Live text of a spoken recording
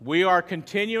We are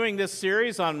continuing this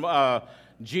series on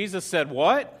Jesus said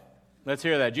what? Let's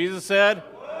hear that. Jesus said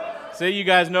what? See, you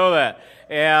guys know that.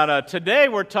 And today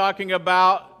we're talking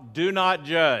about do not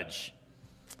judge.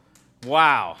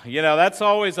 Wow. You know, that's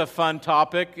always a fun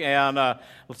topic. And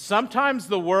sometimes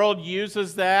the world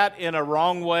uses that in a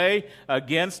wrong way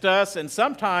against us. And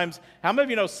sometimes, how many of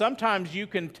you know, sometimes you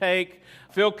can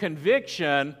feel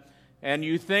conviction and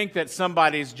you think that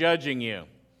somebody's judging you.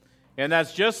 And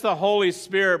that's just the Holy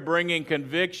Spirit bringing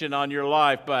conviction on your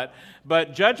life.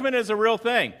 But judgment is a real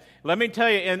thing. Let me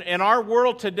tell you, in our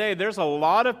world today, there's a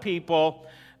lot of people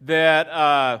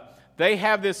that they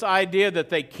have this idea that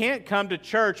they can't come to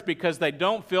church because they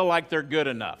don't feel like they're good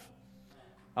enough.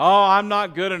 Oh, I'm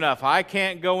not good enough. I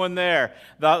can't go in there.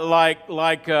 Like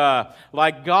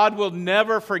God will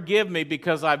never forgive me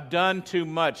because I've done too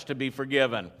much to be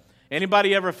forgiven.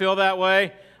 Anybody ever feel that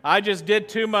way? I just did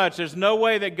too much. There's no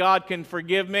way that God can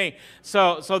forgive me.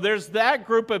 So there's that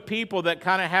group of people that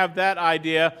kind of have that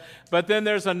idea. But then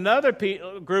there's another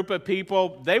group of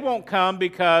people, they won't come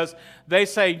because they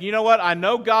say, you know what, I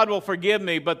know God will forgive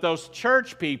me, but those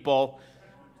church people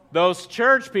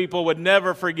would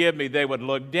never forgive me. They would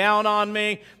look down on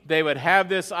me. They would have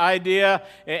this idea.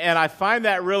 And I find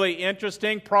that really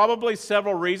interesting. Probably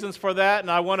several reasons for that. And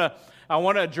I want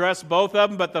to address both of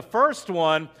them. But the first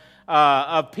one,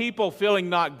 of people feeling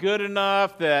not good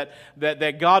enough,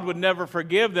 that God would never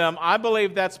forgive them, I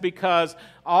believe that's because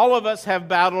all of us have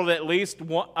battled at least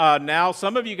now.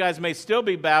 Some of you guys may still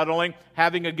be battling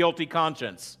having a guilty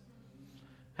conscience.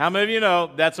 How many of you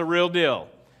know that's a real deal?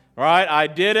 All right, I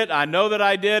did it, I know that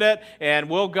I did it, and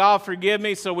will God forgive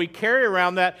me? So we carry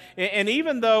around that. And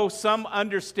even though some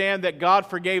understand that God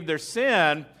forgave their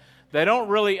sin, they don't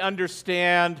really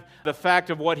understand the fact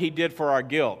of what He did for our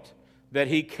guilt, that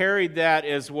He carried that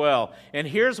as well. And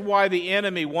here's why the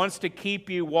enemy wants to keep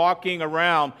you walking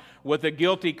around with a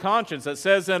guilty conscience. It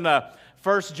says in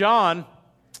 1 John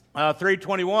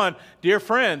 3:21, dear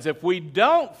friends, if we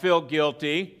don't feel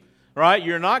guilty, right,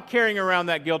 you're not carrying around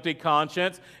that guilty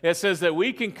conscience, it says that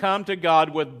we can come to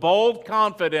God with bold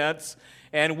confidence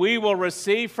and we will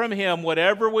receive from Him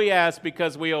whatever we ask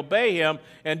because we obey Him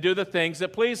and do the things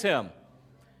that please Him.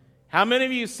 How many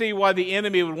of you see why the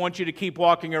enemy would want you to keep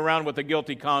walking around with a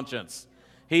guilty conscience?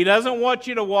 He doesn't want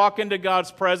you to walk into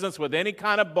God's presence with any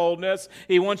kind of boldness.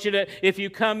 He wants you to, if you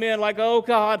come in like, oh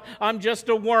God, I'm just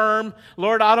a worm.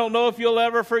 Lord, I don't know if you'll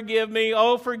ever forgive me.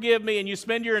 Oh, forgive me. And you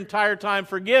spend your entire time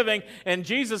forgiving. And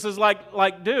Jesus is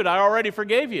like, dude, I already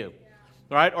forgave you.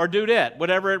 Right? Or dudette,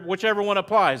 whichever one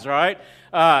applies, right?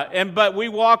 But we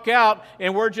walk out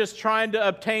and we're just trying to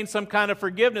obtain some kind of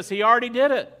forgiveness. He already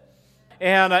did it.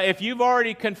 And if you've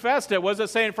already confessed it, what does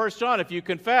it say in 1 John? If you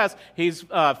confess, He's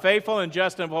faithful and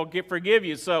just and will forgive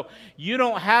you. So you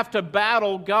don't have to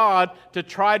battle God to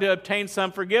try to obtain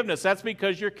some forgiveness. That's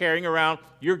because you're carrying around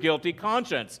your guilty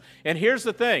conscience. And here's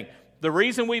the thing. The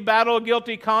reason we battle a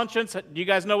guilty conscience, do you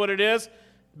guys know what it is?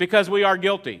 Because we are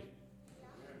guilty.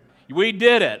 We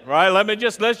did it, right?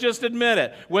 Let's just admit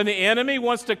it. When the enemy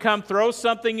wants to come throw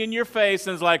something in your face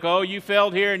and is like, oh, you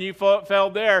failed here and you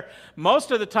failed there,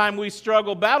 most of the time we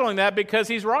struggle battling that because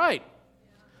he's right.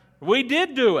 We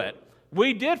did do it.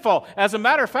 We did fall. As a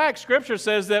matter of fact, Scripture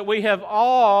says that we have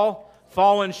all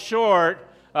fallen short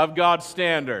of God's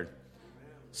standard.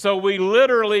 So we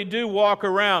literally do walk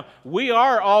around. We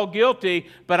are all guilty,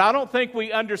 but I don't think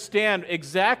we understand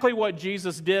exactly what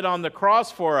Jesus did on the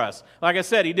cross for us. Like I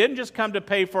said, He didn't just come to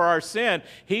pay for our sin.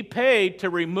 He paid to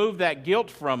remove that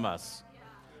guilt from us.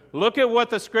 Look at what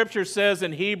the Scripture says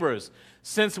in Hebrews.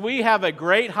 Since we have a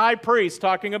great high priest,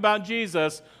 talking about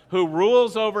Jesus, who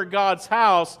rules over God's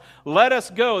house, let us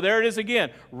go, there it is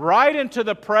again, right into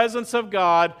the presence of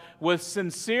God with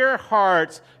sincere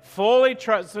hearts, fully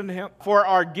trusting Him, for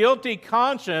our guilty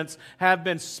conscience have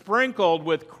been sprinkled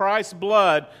with Christ's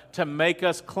blood to make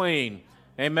us clean.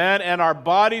 Amen? And our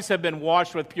bodies have been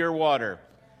washed with pure water.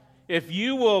 If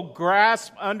you will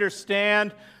grasp,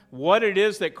 understand what it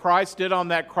is that Christ did on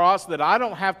that cross, that I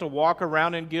don't have to walk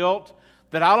around in guilt,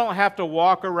 that I don't have to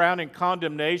walk around in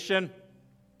condemnation,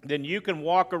 then you can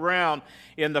walk around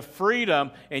in the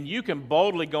freedom and you can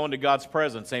boldly go into God's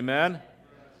presence. Amen?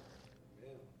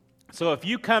 So if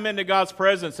you come into God's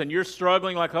presence and you're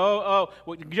struggling like, well,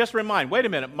 just remind, wait a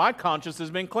minute, my conscience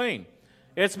has been clean.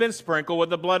 It's been sprinkled with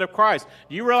the blood of Christ.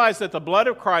 Do you realize that the blood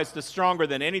of Christ is stronger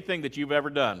than anything that you've ever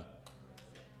done?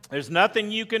 There's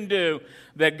nothing you can do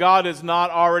that God is not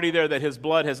already there, that His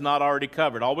blood has not already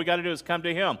covered. All we got to do is come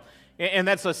to Him. And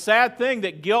that's a sad thing,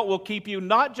 that guilt will keep you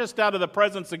not just out of the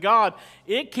presence of God,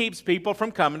 it keeps people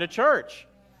from coming to church.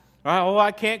 All right, oh,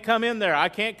 I can't come in there. I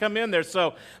can't come in there.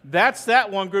 So that's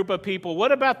that one group of people.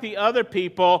 What about the other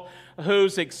people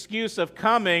whose excuse of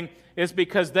coming is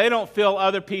because they don't feel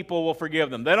other people will forgive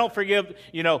them? They don't forgive,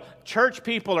 church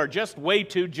people are just way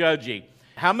too judgy.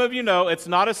 How many of you know it's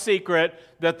not a secret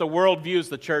that the world views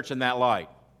the church in that light?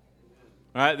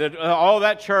 All right, all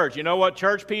that church, you know what,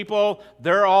 church people,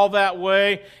 they're all that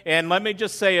way. And let me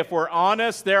just say, if we're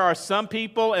honest, there are some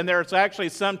people, and there's actually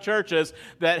some churches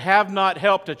that have not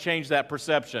helped to change that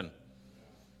perception.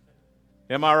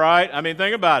 Am I right? I mean,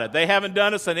 think about it. They haven't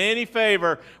done us any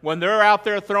favor when they're out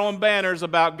there throwing banners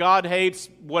about God hates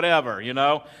whatever,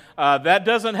 That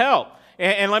doesn't help.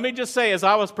 And let me just say, as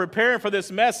I was preparing for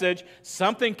this message,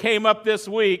 something came up this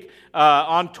week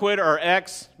on Twitter or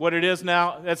X, what it is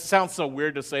now. That sounds so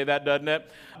weird to say that, doesn't it?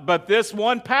 But this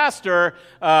one pastor,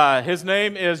 his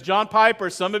name is John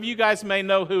Piper. Some of you guys may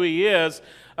know who he is.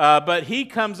 But he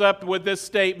comes up with this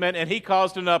statement, and he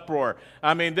caused an uproar.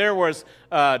 I mean, there was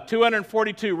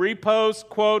 242 reposts,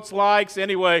 quotes, likes.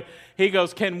 Anyway, he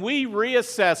goes, can we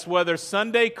reassess whether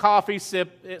Sunday coffee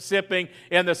sipping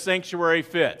in the sanctuary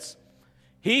fits?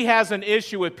 He has an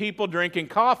issue with people drinking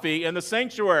coffee in the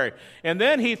sanctuary. And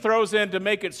then he throws in, to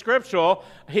make it scriptural,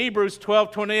 Hebrews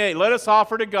 12:28. Let us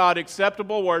offer to God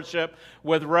acceptable worship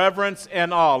with reverence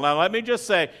and awe. Now, let me just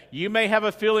say, you may have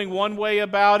a feeling one way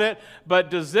about it, but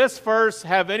does this verse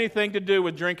have anything to do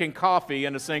with drinking coffee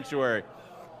in the sanctuary?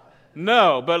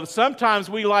 No, but sometimes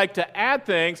we like to add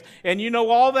things, and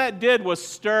all that did was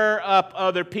stir up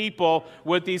other people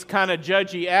with these kind of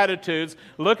judgy attitudes.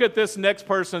 Look at this next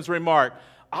person's remark.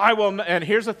 And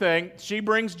here's the thing, she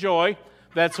brings joy,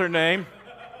 that's her name.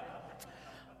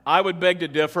 I would beg to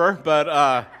differ,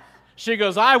 but she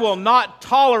goes, I will not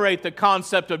tolerate the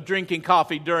concept of drinking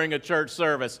coffee during a church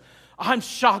service. I'm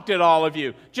shocked at all of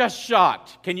you, just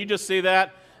shocked. Can you just see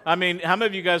that? I mean, how many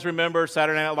of you guys remember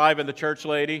Saturday Night Live and the church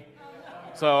lady?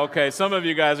 So, okay, some of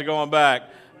you guys are going back.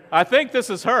 I think this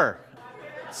is her.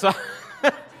 So,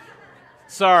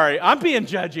 sorry, I'm being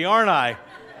judgy, aren't I?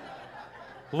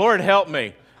 Lord help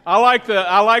me. I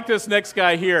like this next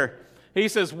guy here. He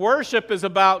says, worship is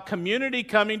about community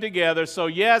coming together. So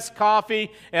yes,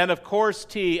 coffee and of course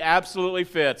tea absolutely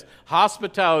fits.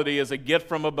 Hospitality is a gift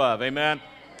from above. Amen?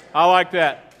 I like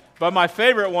that. But my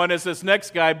favorite one is this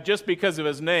next guy, just because of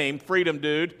his name, Freedom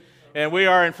Dude. And we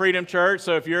are in Freedom Church,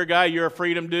 so if you're a guy, you're a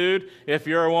Freedom Dude. If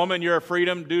you're a woman, you're a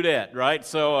Freedom Dudette, right?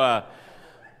 So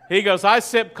he goes, I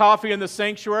sip coffee in the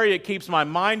sanctuary. It keeps my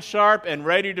mind sharp and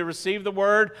ready to receive the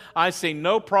word. I see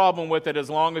no problem with it as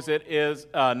long as it is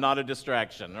not a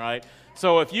distraction, right?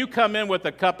 So if you come in with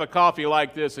a cup of coffee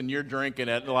like this and you're drinking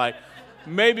it,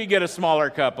 maybe get a smaller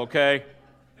cup, okay?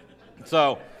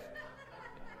 So,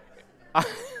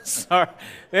 sorry.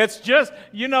 It's just,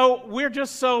 we're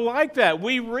just so like that.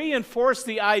 We reinforce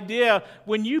the idea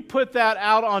when you put that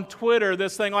out on Twitter,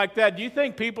 this thing like that. Do you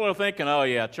think people are thinking, oh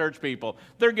yeah, church people,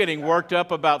 they're getting worked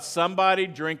up about somebody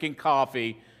drinking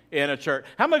coffee in a church?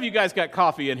 How many of you guys got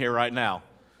coffee in here right now?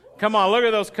 Come on, look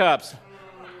at those cups.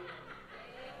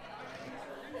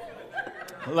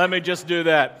 Let me just do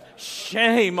that.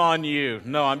 Shame on you.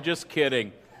 No, I'm just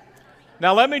kidding.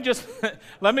 Now, let me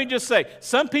just say,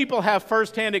 some people have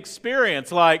firsthand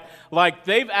experience, like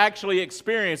they've actually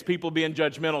experienced people being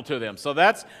judgmental to them. So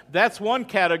that's one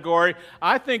category.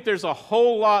 I think there's a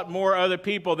whole lot more other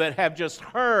people that have just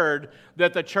heard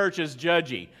that the church is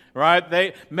judgy,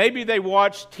 right? Maybe they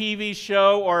watch TV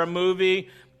show or a movie.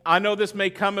 I know this may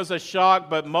come as a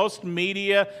shock, but most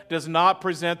media does not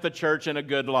present the church in a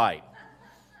good light.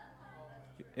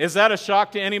 Is that a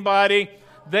shock to anybody?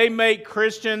 They make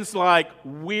Christians like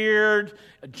weird,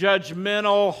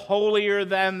 judgmental,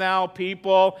 holier-than-thou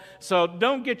people. So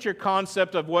don't get your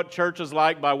concept of what church is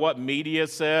like by what media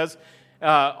says.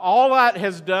 All that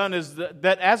has done is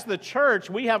that as the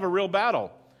church, we have a real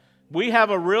battle. We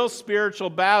have a real spiritual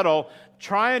battle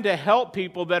trying to help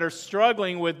people that are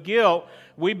struggling with guilt.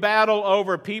 We battle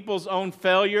over people's own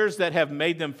failures that have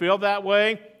made them feel that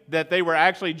way, that they were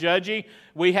actually judgy.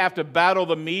 We have to battle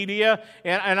the media.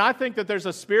 And I think that there's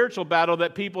a spiritual battle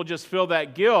that people just feel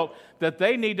that guilt, that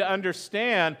they need to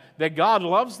understand that God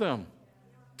loves them.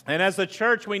 And as the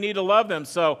church, we need to love them.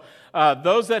 So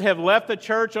those that have left the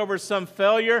church over some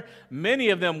failure,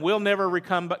 many of them will never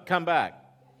come back.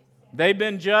 They've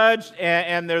been judged,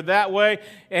 and they're that way.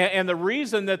 And the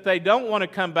reason that they don't want to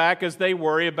come back is they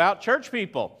worry about church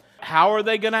people. How are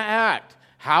they going to act?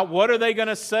 What are they going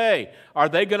to say? Are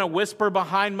they going to whisper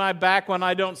behind my back when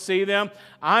I don't see them?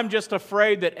 I'm just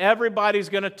afraid that everybody's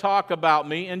going to talk about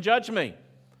me and judge me.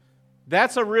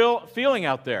 That's a real feeling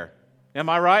out there. Am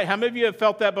I right? How many of you have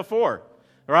felt that before?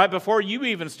 Right? Before you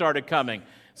even started coming.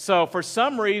 So for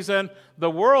some reason, the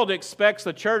world expects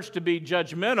the church to be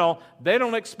judgmental. They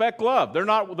don't expect love. They're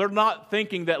not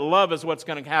thinking that love is what's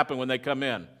going to happen when they come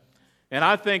in. And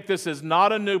I think this is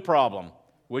not a new problem.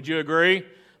 Would you agree?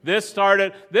 This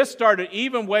started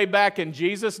even way back in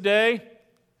Jesus' day.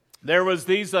 There was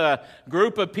these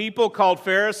group of people called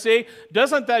Pharisee.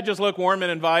 Doesn't that just look warm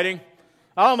and inviting?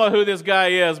 I don't know who this guy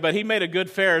is, but he made a good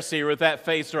Pharisee with that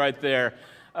face right there.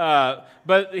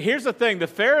 But here's the thing. The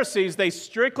Pharisees, they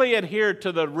strictly adhered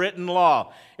to the written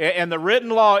law. And the written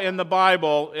law in the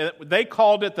Bible, they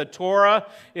called it the Torah.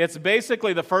 It's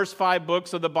basically the first 5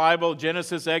 books of the Bible: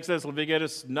 Genesis, Exodus,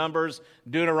 Leviticus, Numbers,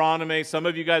 Deuteronomy. Some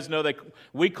of you guys know that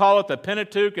we call it the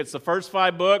Pentateuch. It's the first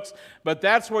 5 books. But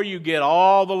that's where you get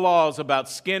all the laws about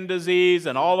skin disease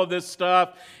and all of this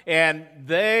stuff. And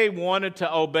they wanted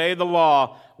to obey the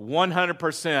law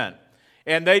 100%.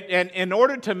 And in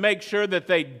order to make sure that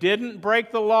they didn't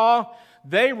break the law,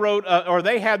 they wrote, or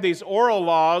they had these oral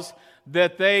laws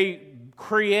that they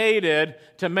created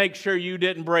to make sure you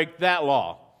didn't break that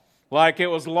law. Like it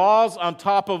was laws on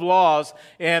top of laws,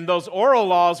 and those oral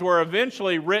laws were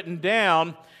eventually written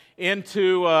down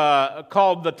into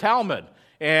called the Talmud,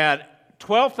 and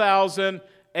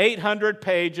 12,800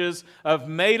 pages of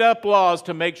made-up laws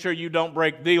to make sure you don't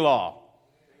break the law.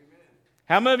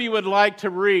 How many of you would like to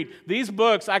read these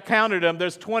books? I counted them.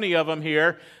 There's 20 of them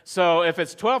here. So if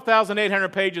it's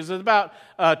 12,800 pages, it's about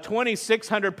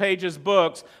 2,600 pages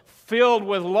books filled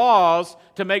with laws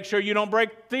to make sure you don't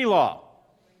break the law.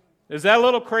 Is that a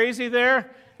little crazy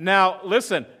there? Now,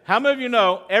 listen, how many of you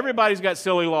know everybody's got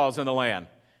silly laws in the land?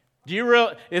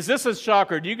 Is this a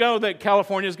shocker? Do you know that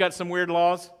California's got some weird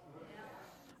laws?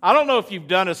 I don't know if you've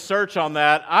done a search on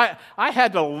that. I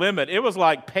had to limit. It was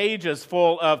like pages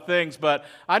full of things, but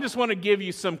I just want to give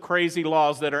you some crazy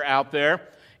laws that are out there.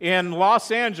 In Los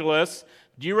Angeles,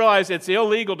 do you realize it's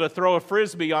illegal to throw a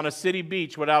Frisbee on a city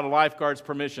beach without a lifeguard's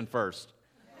permission first?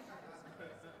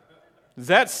 Is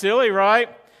that silly, right?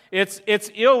 It's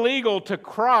illegal to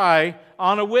cry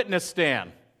on a witness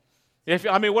stand.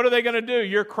 What are they going to do?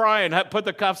 You're crying. Put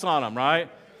the cuffs on them,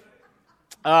 right?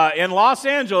 In Los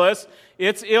Angeles,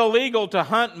 it's illegal to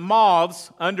hunt moths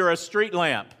under a street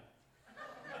lamp.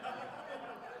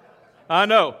 I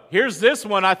know. Here's this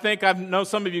one. I think I know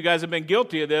some of you guys have been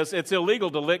guilty of this. It's illegal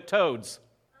to lick toads.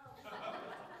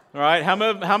 All right. How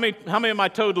many of my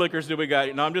toad lickers do we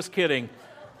got? No, I'm just kidding.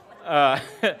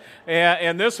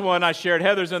 And this one I shared.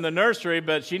 Heather's in the nursery,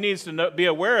 but she needs to be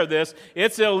aware of this.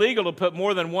 It's illegal to put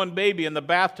more than one baby in the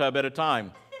bathtub at a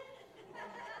time.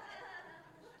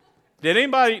 Did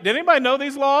anybody know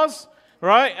these laws?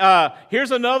 Right?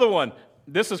 Here's another one.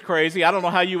 This is crazy. I don't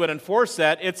know how you would enforce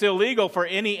that. It's illegal for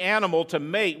any animal to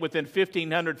mate within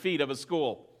 1,500 feet of a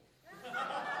school.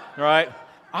 Right?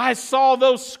 I saw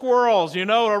those squirrels,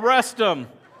 arrest them.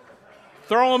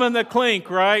 Throw them in the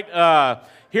clink, right?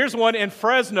 Here's one in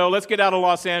Fresno. Let's get out of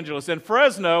Los Angeles. In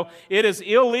Fresno, it is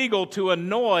illegal to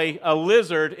annoy a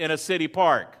lizard in a city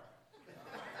park.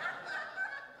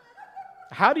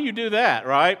 How do you do that,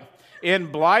 right?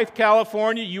 In Blythe,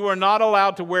 California, you are not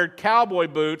allowed to wear cowboy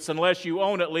boots unless you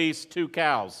own at least 2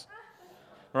 cows.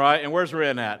 Right? And where's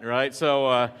Ren at, right?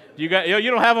 So you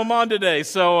don't have them on today.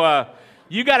 So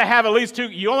you got to have at least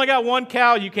 2. You only got 1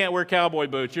 cow, you can't wear cowboy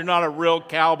boots. You're not a real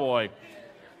cowboy.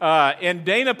 In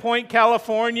Dana Point,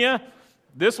 California,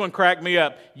 this one cracked me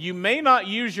up. You may not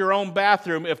use your own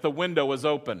bathroom if the window is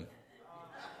open.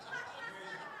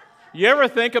 You ever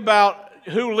think about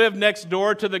who lived next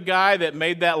door to the guy that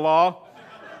made that law?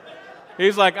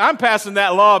 He's like, I'm passing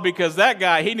that law because that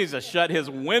guy, he needs to shut his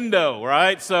window,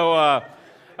 right? So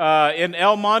in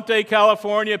El Monte,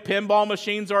 California, pinball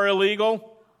machines are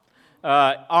illegal.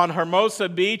 On Hermosa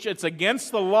Beach, it's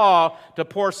against the law to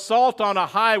pour salt on a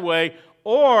highway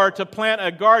or to plant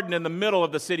a garden in the middle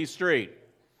of the city street.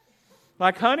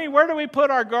 Like, honey, where do we put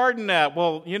our garden at?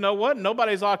 Well, you know what?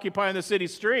 Nobody's occupying the city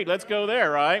street. Let's go there,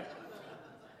 right?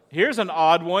 Here's an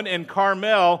odd one. In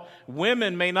Carmel,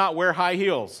 women may not wear high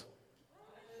heels,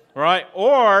 right?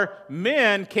 Or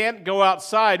men can't go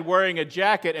outside wearing a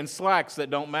jacket and slacks that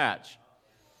don't match,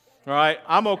 right?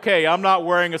 I'm okay. I'm not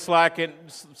wearing a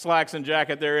slacks and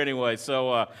jacket there anyway.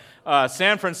 So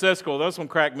San Francisco, this one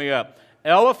cracked me up.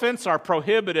 Elephants are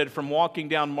prohibited from walking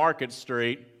down Market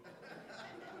Street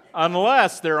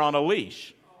unless they're on a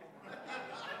leash.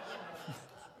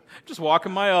 Just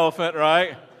walking my elephant,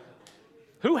 right?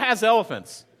 Who has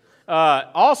elephants?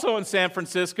 Also in San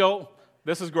Francisco,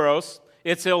 this is gross,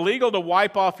 it's illegal to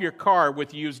wipe off your car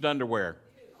with used underwear.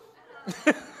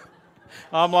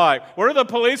 I'm like, what are the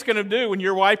police going to do when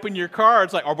you're wiping your car?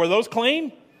 It's like, were those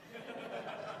clean?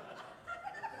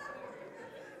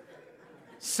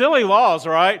 Silly laws,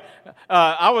 right?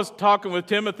 I was talking with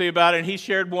Timothy about it, and he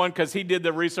shared one because he did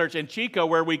the research in Chico,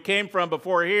 where we came from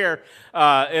before here.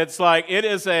 It's like it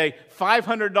is a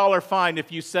 $500 fine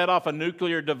if you set off a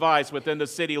nuclear device within the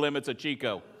city limits of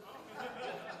Chico.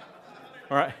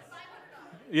 All right?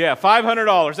 Yeah,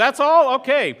 $500. That's all?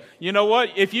 Okay. You know what?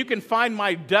 If you can find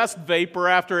my dust vapor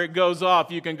after it goes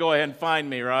off, you can go ahead and find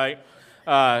me, right?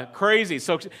 Crazy.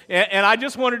 So, and I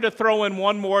just wanted to throw in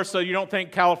one more so you don't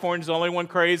think California's the only one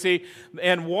crazy.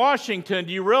 In Washington,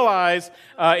 do you realize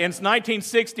in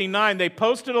 1969 they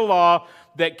posted a law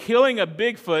that killing a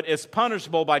Bigfoot is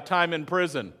punishable by time in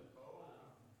prison?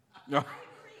 You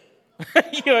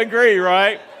agree,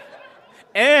 right?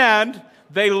 And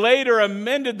they later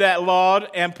amended that law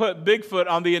and put Bigfoot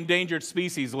on the endangered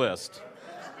species list.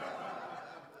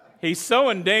 He's so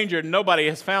endangered, nobody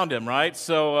has found him, right?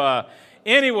 So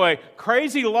anyway,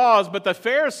 crazy laws, but the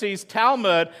Pharisees'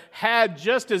 Talmud had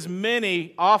just as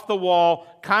many off-the-wall,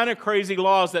 kind of crazy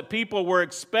laws that people were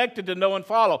expected to know and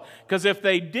follow. Because if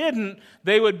they didn't,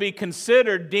 they would be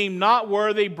considered deemed not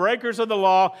worthy, breakers of the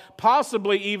law,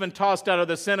 possibly even tossed out of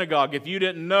the synagogue if you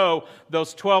didn't know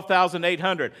those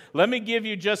 12,800. Let me give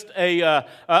you just three of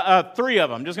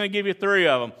them. I'm just going to give you three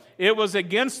of them. It was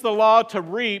against the law to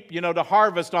reap, to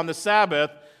harvest on the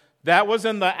Sabbath. That was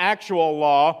in the actual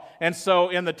law. And so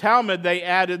in the Talmud, they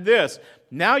added this.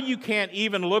 Now you can't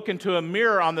even look into a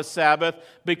mirror on the Sabbath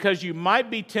because you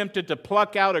might be tempted to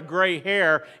pluck out a gray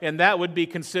hair, and that would be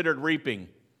considered reaping.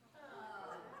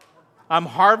 I'm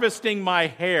harvesting my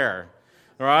hair,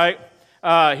 right?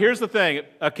 Here's the thing.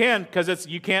 Again, because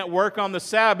you can't work on the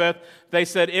Sabbath, they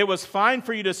said it was fine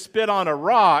for you to spit on a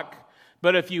rock,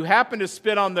 but if you happen to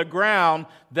spit on the ground,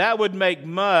 that would make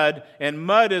mud, and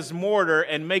mud is mortar,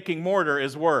 and making mortar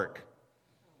is work.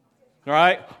 All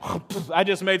right? I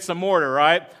just made some mortar,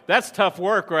 right? That's tough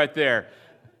work right there.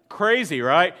 Crazy,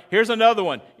 right? Here's another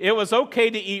one. It was okay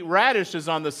to eat radishes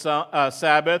on the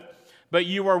Sabbath, but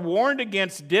you were warned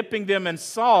against dipping them in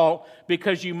salt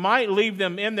because you might leave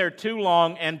them in there too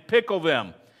long and pickle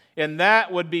them. And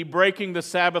that would be breaking the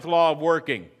Sabbath law of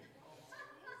working.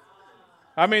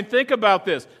 I mean, think about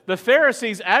this. The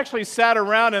Pharisees actually sat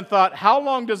around and thought, how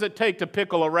long does it take to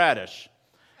pickle a radish?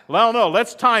 Well, no,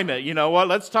 let's time it. You know what?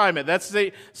 Let's time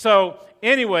it. So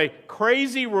anyway,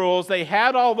 crazy rules. They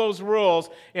had all those rules,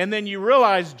 and then you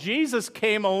realize Jesus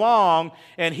came along,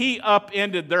 and he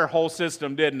upended their whole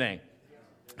system, didn't he?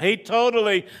 He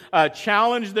totally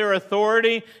challenged their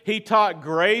authority. He taught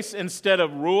grace instead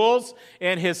of rules,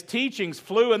 and his teachings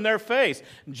flew in their face.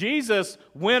 Jesus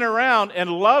went around and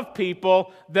loved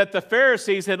people that the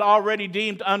Pharisees had already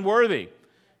deemed unworthy.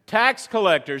 Tax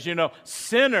collectors,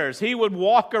 sinners. He would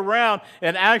walk around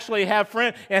and actually have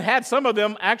friends, and had some of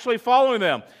them actually following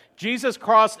them. Jesus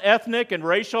crossed ethnic and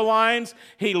racial lines.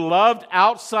 He loved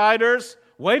outsiders.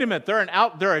 Wait a minute,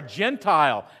 they're a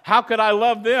Gentile. How could I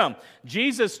love them?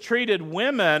 Jesus treated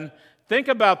women, think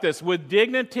about this, with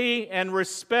dignity and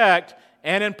respect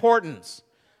and importance.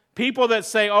 People that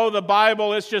say, the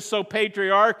Bible is just so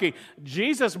patriarchy.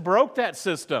 Jesus broke that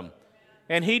system,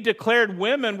 and he declared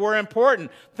women were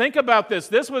important. Think about this.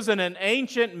 This was in an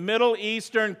ancient Middle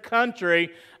Eastern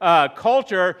country,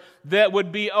 culture, that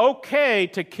would be okay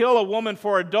to kill a woman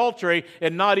for adultery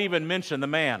and not even mention the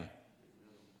man.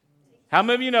 How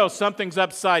many of you know something's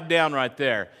upside down right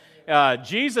there?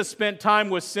 Jesus spent time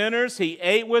with sinners. He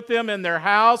ate with them in their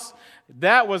house.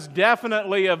 That was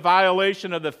definitely a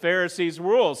violation of the Pharisees'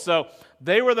 rules. So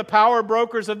they were the power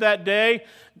brokers of that day,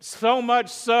 so much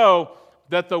so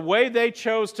that the way they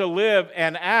chose to live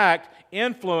and act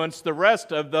influenced the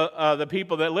rest of the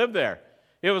people that lived there.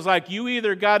 It was like you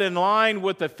either got in line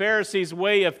with the Pharisees'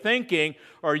 way of thinking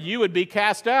or you would be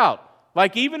cast out.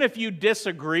 Like even if you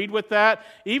disagreed with that,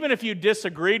 even if you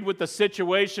disagreed with the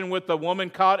situation with the woman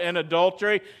caught in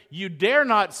adultery, you dare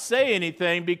not say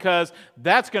anything because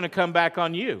that's going to come back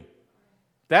on you.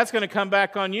 That's going to come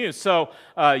back on you. So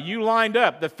you lined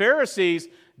up. The Pharisees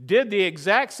did the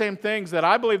exact same things that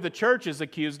I believe the church is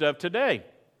accused of today.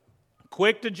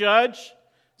 Quick to judge,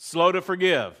 slow to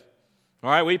forgive. All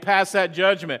right, we pass that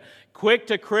judgment. Quick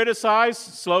to criticize,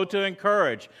 slow to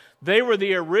encourage. They were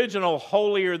the original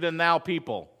holier-than-thou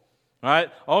people. All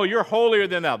right? Oh, you're holier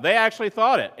than thou. They actually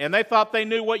thought it, and they thought they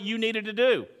knew what you needed to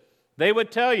do. They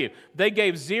would tell you. They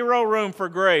gave zero room for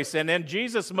grace. And in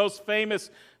Jesus' most famous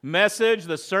message,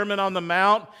 the Sermon on the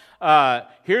Mount,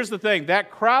 here's the thing. That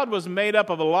crowd was made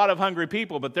up of a lot of hungry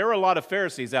people, but there were a lot of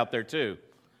Pharisees out there too.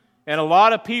 And a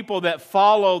lot of people that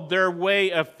followed their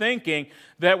way of thinking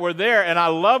that were there. And I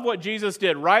love what Jesus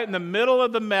did. Right in the middle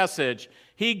of the message,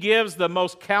 he gives the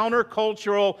most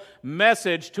countercultural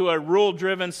message to a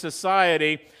rule-driven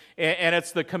society. and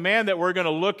it's the command that we're going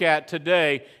to look at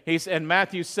today. He's in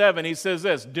Matthew 7, he says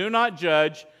this, "Do not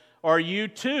judge, or you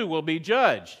too will be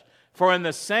judged. For in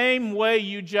the same way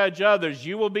you judge others,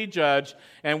 you will be judged,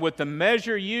 and with the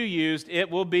measure you used, it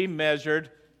will be measured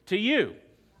to you."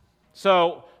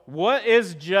 So, what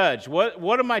is judge?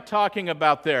 What am I talking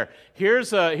about there?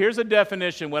 Here's a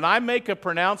definition. When I make a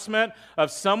pronouncement of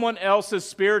someone else's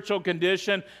spiritual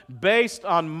condition based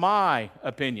on my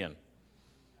opinion,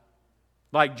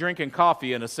 like drinking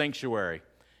coffee in a sanctuary,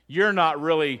 you're not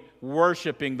really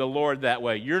worshiping the Lord that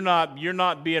way. You're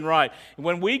not being right.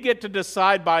 When we get to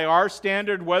decide by our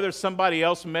standard whether somebody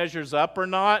else measures up or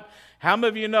not, how many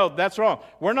of you know that's wrong?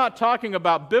 We're not talking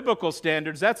about biblical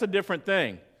standards. That's a different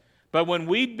thing. But when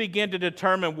we begin to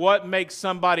determine what makes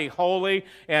somebody holy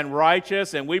and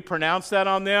righteous, and we pronounce that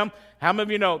on them, how many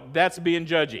of you know that's being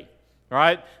judgy?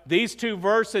 Right? These two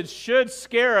verses should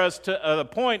scare us to the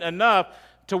point enough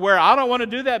to where I don't want to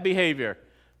do that behavior.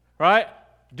 Right?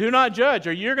 Do not judge,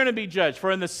 or you're going to be judged. For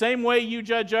in the same way you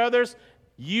judge others,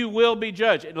 you will be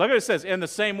judged. Look what it says, in the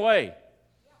same way.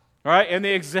 All right? In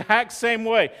the exact same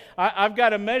way. I've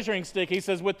got a measuring stick. He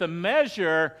says, with the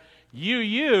measure you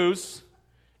use,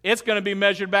 it's going to be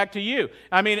measured back to you.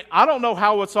 I mean, I don't know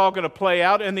how it's all going to play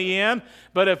out in the end,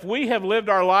 but if we have lived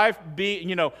our life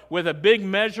with a big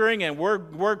measuring, and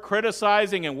we're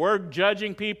criticizing and we're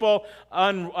judging people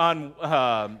not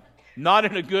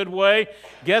in a good way,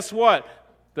 guess what?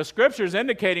 The Scripture is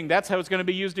indicating that's how it's going to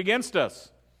be used against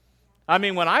us. I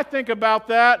mean, when I think about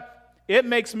that, it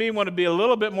makes me want to be a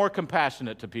little bit more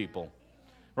compassionate to people.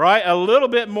 Right? A little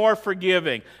bit more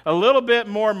forgiving, a little bit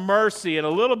more mercy, and a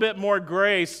little bit more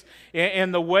grace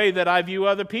in the way that I view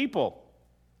other people.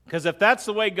 Because if that's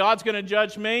the way God's going to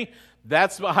judge me,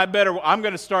 I'm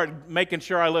going to start making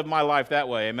sure I live my life that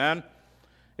way. Amen?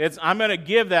 I'm going to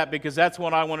give that because that's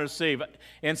what I want to receive.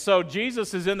 And so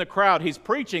Jesus is in the crowd. He's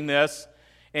preaching this.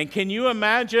 And can you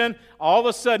imagine? All of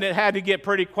a sudden it had to get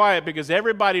pretty quiet because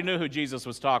everybody knew who Jesus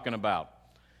was talking about.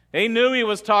 He knew he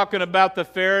was talking about the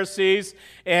Pharisees,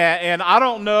 and I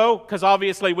don't know, because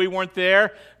obviously we weren't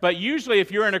there, but usually if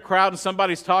you're in a crowd and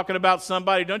somebody's talking about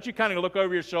somebody, don't you kind of look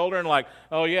over your shoulder and like,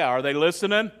 oh yeah, are they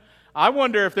listening? I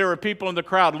wonder if there were people in the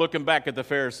crowd looking back at the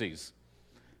Pharisees.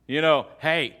 You know,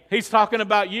 hey, he's talking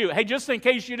about you. Hey, just in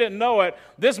case you didn't know it,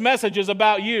 this message is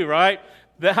about you, right?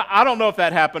 I don't know if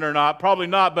that happened or not, probably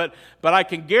not, but I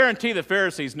can guarantee the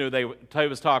Pharisees knew he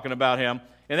was talking about him,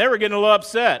 and they were getting a little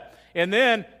upset. And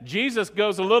then Jesus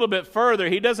goes a little bit further.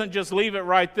 He doesn't just leave it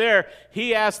right there.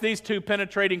 He asks these two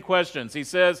penetrating questions. He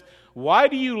says, "Why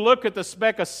do you look at the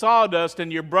speck of sawdust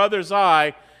in your brother's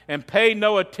eye and pay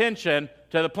no attention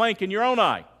to the plank in your own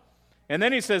eye?" And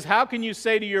then he says, "How can you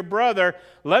say to your brother,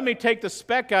 'Let me take the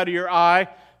speck out of your eye,'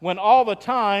 when all the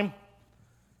time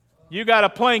you got a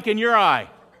plank in your eye?"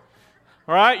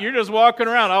 All right? You're just walking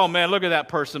around. "Oh man, look at that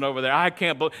person over there. I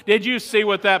can't believe. Did you see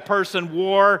what that person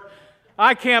wore?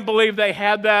 I can't believe they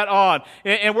had that on."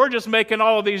 And we're just making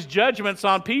all of these judgments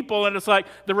on people, and it's like,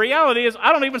 the reality is,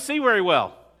 I don't even see very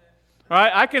well. All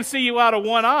right? I can see you out of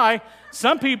one eye.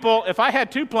 Some people, if I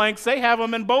had two planks, they have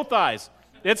them in both eyes.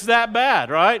 It's that bad,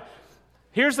 right?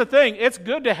 Here's the thing. It's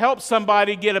good to help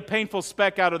somebody get a painful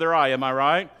speck out of their eye, am I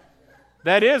right?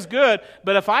 That is good,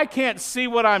 but if I can't see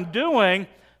what I'm doing,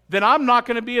 then I'm not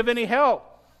going to be of any help.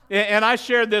 And I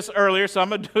shared this earlier, so I'm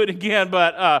going to do it again.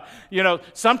 But,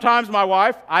 sometimes my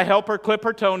wife, I help her clip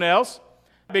her toenails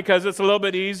because it's a little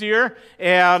bit easier.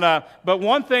 But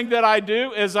one thing that I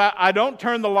do is I don't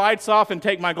turn the lights off and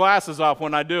take my glasses off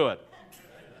when I do it,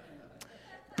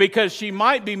 because she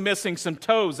might be missing some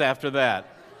toes after that.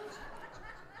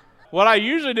 What I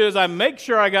usually do is I make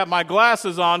sure I got my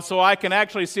glasses on so I can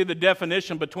actually see the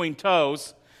definition between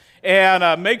toes,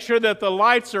 and make sure that the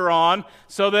lights are on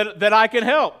so that I can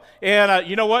help. And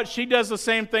you know what? She does the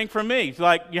same thing for me.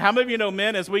 Like, how many of you know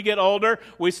men, as we get older,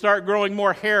 we start growing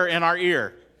more hair in our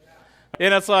ear?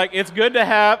 And it's like, it's good to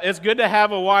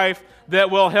have a wife that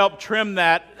will help trim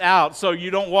that out so you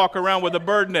don't walk around with a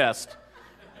bird nest.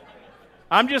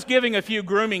 I'm just giving a few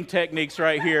grooming techniques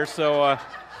right here, so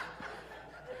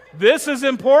this is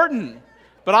important.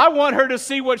 But I want her to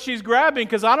see what she's grabbing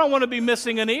because I don't want to be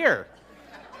missing an ear.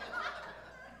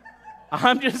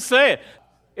 I'm just saying.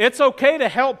 It's okay to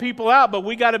help people out, but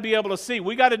we got to be able to see.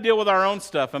 We got to deal with our own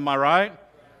stuff, am I right?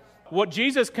 What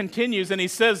Jesus continues, and he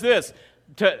says this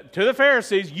to the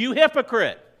Pharisees, "You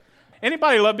hypocrite."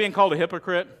 Anybody love being called a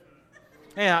hypocrite?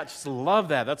 Yeah, I just love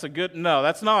that. That's a good, no,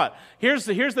 that's not. Here's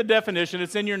the definition.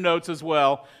 It's in your notes as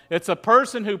well. It's a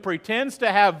person who pretends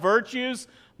to have virtues,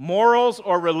 morals,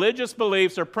 or religious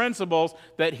beliefs or principles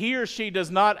that he or she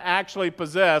does not actually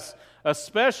possess,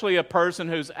 especially a person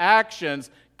whose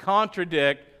actions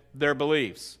contradict their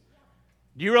beliefs.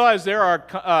 Do you realize there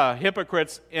are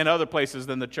hypocrites in other places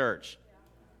than the church?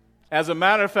 As a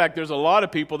matter of fact, there's a lot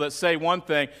of people that say one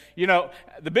thing. You know,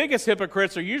 the biggest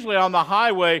hypocrites are usually on the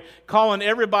highway calling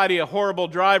everybody a horrible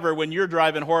driver when you're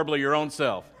driving horribly your own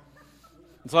self.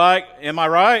 It's like, am I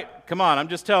right? Come on, I'm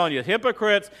just telling you.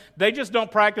 Hypocrites, they just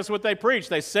don't practice what they preach.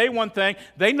 They say one thing,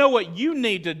 they know what you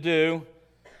need to do,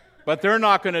 but they're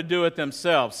not going to do it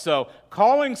themselves. So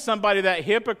calling somebody that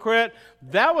hypocrite,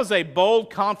 that was a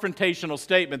bold confrontational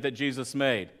statement that Jesus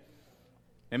made.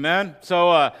 Amen?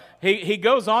 So he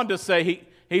goes on to say,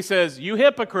 he says, you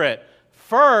hypocrite,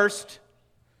 first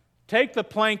take the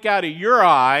plank out of your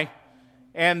eye,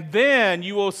 and then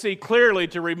you will see clearly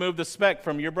to remove the speck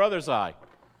from your brother's eye.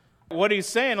 What he's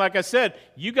saying, like I said,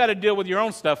 you got to deal with your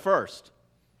own stuff first.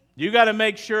 You got to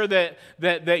make sure that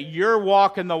you're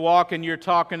walking the walk and you're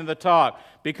talking the talk.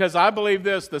 Because I believe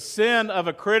this, the sin of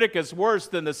a critic is worse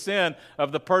than the sin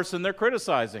of the person they're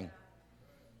criticizing.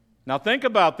 Now think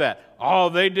about that. Oh,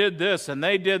 they did this and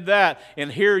they did that,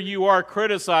 and here you are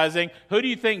criticizing. Who do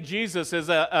you think Jesus is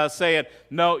saying,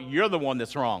 no, you're the one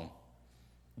that's wrong?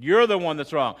 You're the one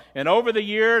that's wrong. And over the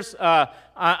years,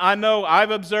 I know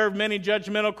I've observed many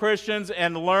judgmental Christians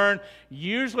and learned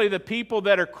usually the people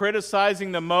that are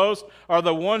criticizing the most are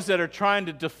the ones that are trying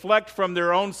to deflect from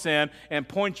their own sin and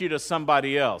point you to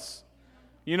somebody else.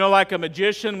 You know, like a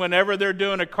magician, whenever they're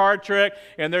doing a card trick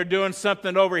and they're doing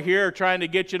something over here trying to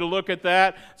get you to look at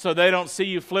that so they don't see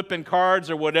you flipping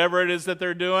cards or whatever it is that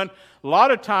they're doing. A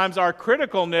lot of times our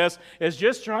criticalness is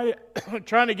just trying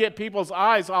to get people's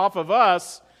eyes off of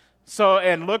us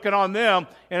and looking on them,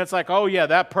 and it's like, oh yeah,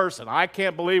 that person, I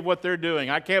can't believe what they're doing.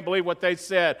 I can't believe what they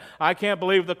said. I can't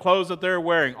believe the clothes that they're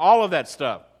wearing. All of that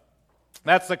stuff.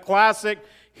 That's the classic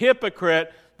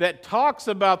hypocrite that talks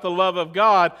about the love of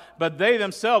God, but they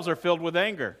themselves are filled with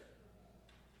anger.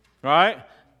 Right?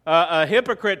 A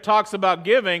hypocrite talks about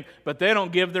giving, but they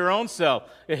don't give their own self.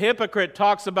 A hypocrite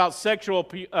talks about sexual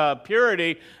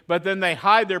purity, but then they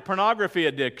hide their pornography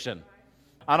addiction.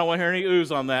 I don't want to hear any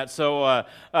oohs on that. So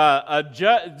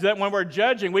when we're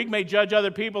judging, we may judge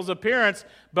other people's appearance,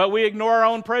 but we ignore our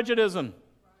own prejudice.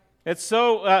 It's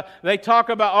so, they talk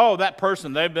about, oh, that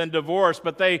person, they've been divorced,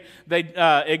 but they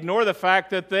ignore the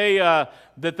fact that they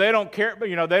don't care,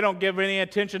 they don't give any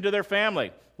attention to their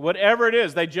family. Whatever it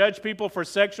is, they judge people for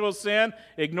sexual sin,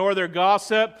 ignore their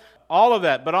gossip, all of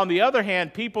that. But on the other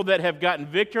hand, people that have gotten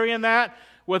victory in that,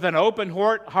 with an open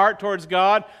heart towards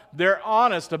God, they're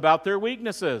honest about their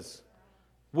weaknesses.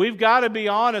 We've got to be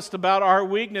honest about our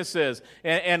weaknesses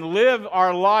and live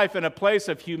our life in a place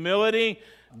of humility,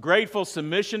 grateful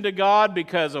submission to God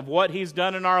because of what He's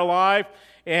done in our life.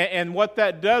 And what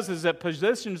that does is it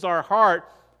positions our heart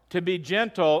to be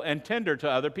gentle and tender to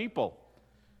other people.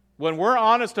 When we're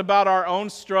honest about our own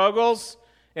struggles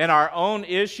and our own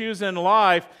issues in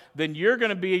life, then you're going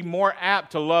to be more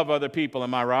apt to love other people.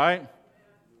 Am I right?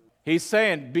 He's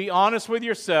saying, be honest with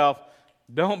yourself.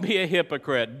 Don't be a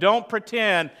hypocrite. Don't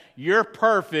pretend you're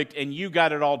perfect and you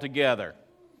got it all together.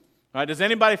 All right, does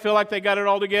anybody feel like they got it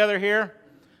all together here?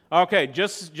 Okay,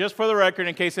 just for the record,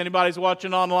 in case anybody's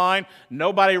watching online,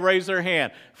 nobody raised their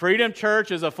hand. Freedom Church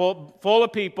is full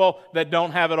of people that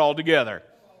don't have it all together,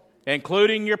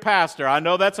 including your pastor. I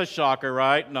know that's a shocker,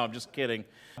 right? No, I'm just kidding.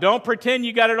 Don't pretend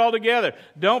you got it all together.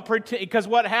 Don't pretend, because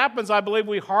what happens, I believe,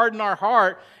 we harden our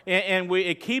heart, and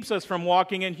it keeps us from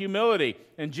walking in humility.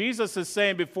 And Jesus is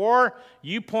saying, before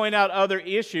you point out other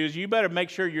issues, you better make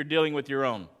sure you're dealing with your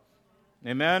own.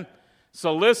 Amen?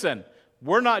 So listen,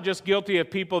 we're not just guilty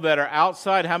of people that are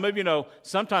outside. How many of you know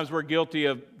sometimes we're guilty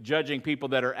of judging people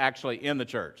that are actually in the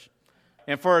church?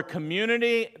 And for a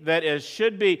community that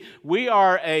should be, we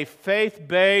are a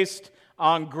faith-based,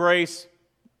 on grace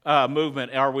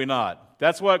movement, are we not?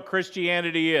 That's what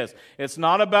Christianity is. It's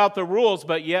not about the rules,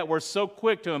 but yet we're so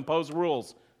quick to impose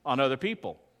rules on other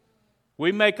people.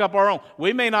 We make up our own.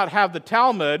 We may not have the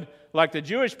Talmud like the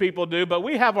Jewish people do, but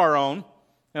we have our own.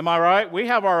 Am I right? We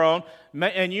have our own.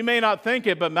 And you may not think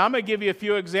it, but I'm going to give you a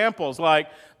few examples. Like,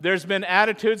 there's been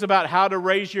attitudes about how to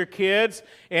raise your kids,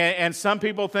 and some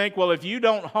people think, well, if you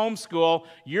don't homeschool,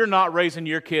 you're not raising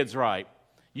your kids right.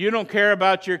 You don't care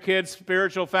about your kids'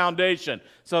 spiritual foundation.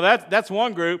 So that's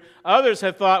one group. Others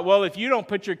have thought, well, if you don't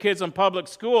put your kids in public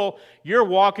school, you're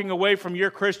walking away from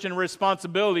your Christian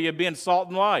responsibility of being salt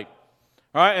and light.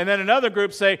 All right, and then another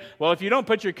group say, well, if you don't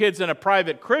put your kids in a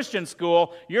private Christian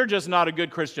school, you're just not a good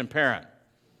Christian parent.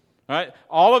 All right,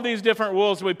 all of these different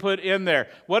rules we put in there.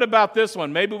 What about this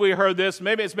one? Maybe we heard this,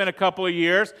 maybe it's been a couple of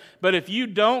years, but if you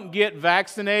don't get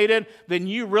vaccinated, then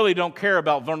you really don't care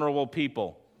about vulnerable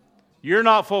people. You're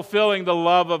not fulfilling the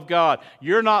love of God.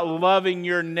 You're not loving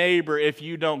your neighbor if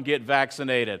you don't get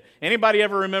vaccinated. Anybody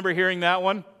ever remember hearing that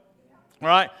one?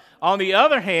 Right? On the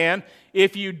other hand,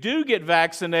 if you do get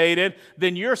vaccinated,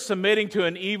 then you're submitting to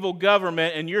an evil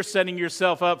government and you're setting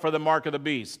yourself up for the mark of the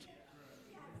beast.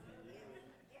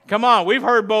 Come on, we've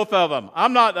heard both of them.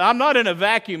 I'm not in a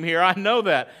vacuum here. I know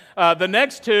that. The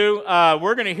next two,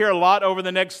 we're going to hear a lot over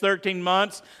the next 13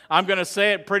 months. I'm going to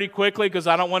say it pretty quickly because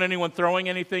I don't want anyone throwing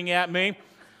anything at me.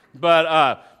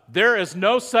 But there is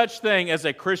no such thing as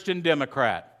a Christian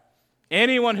Democrat.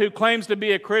 Anyone who claims to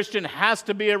be a Christian has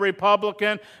to be a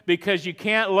Republican because you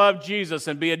can't love Jesus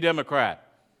and be a Democrat.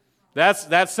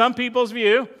 That's some people's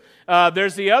view.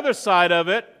 There's the other side of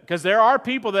it, because there are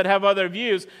people that have other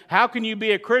views. How can you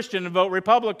be a Christian and vote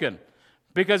Republican?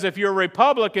 Because if you're a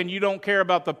Republican, you don't care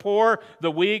about the poor,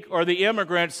 the weak, or the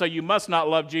immigrants, so you must not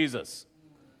love Jesus.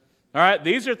 All right,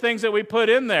 these are things that we put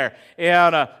in there.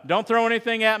 And don't throw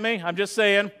anything at me. I'm just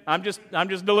saying. I'm just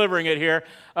delivering it here.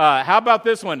 How about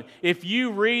this one? If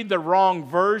you read the wrong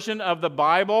version of the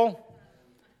Bible,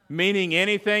 meaning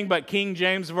anything but King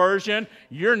James Version,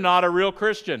 you're not a real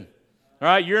Christian. All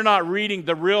right, you're not reading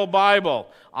the real Bible.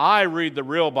 I read the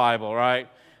real Bible, right?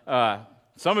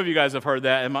 Some of you guys have heard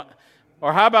that.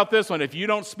 Or how about this one? If you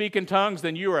don't speak in tongues,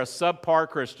 then you are a subpar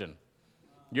Christian.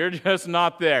 You're just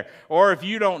not there. Or if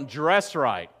you don't dress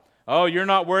right, oh, you're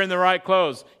not wearing the right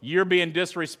clothes, you're being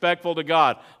disrespectful to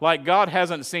God. Like God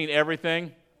hasn't seen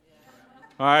everything.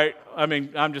 All right, I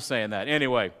mean, I'm just saying that.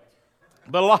 Anyway,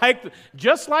 but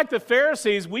just like the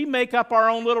Pharisees, we make up our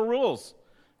own little rules.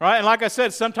 Right? And like I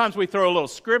said, sometimes we throw a little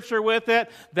scripture with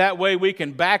it. That way we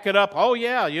can back it up. Oh,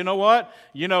 yeah, you know what?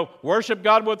 Worship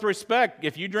God with respect.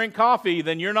 If you drink coffee,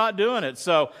 then you're not doing it.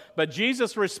 But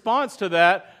Jesus' response to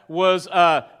that was,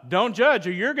 don't judge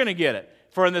or you're going to get it.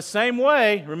 For in the same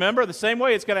way, remember, the same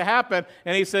way it's going to happen.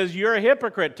 And he says, you're a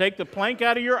hypocrite. Take the plank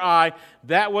out of your eye.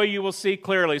 That way you will see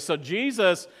clearly. So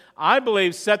Jesus, I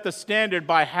believe, set the standard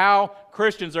by how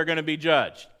Christians are going to be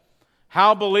judged.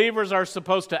 How believers are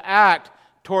supposed to act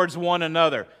towards one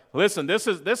another. Listen, this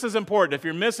is important. If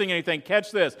you're missing anything,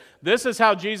 catch this. This is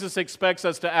how Jesus expects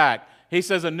us to act. He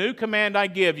says, a new command I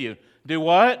give you. Do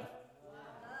what?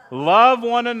 Love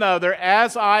one another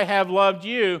as I have loved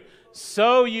you,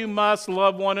 so you must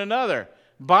love one another.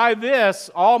 By this,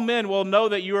 all men will know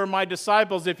that you are my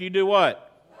disciples if you do what?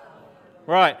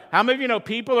 Right. How many of you know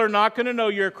people are not going to know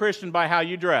you're a Christian by how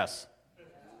you dress?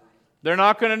 They're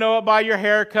not going to know it by your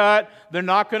haircut. They're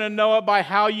not going to know it by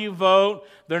how you vote.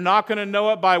 They're not going to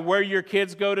know it by where your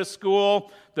kids go to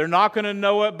school. They're not going to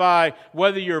know it by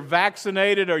whether you're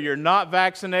vaccinated or you're not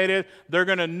vaccinated. They're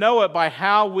going to know it by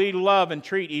how we love and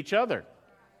treat each other.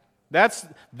 That's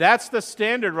the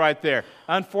standard right there.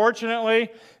 Unfortunately,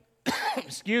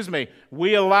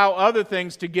 we allow other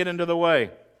things to get into the way.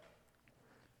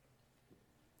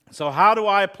 So how do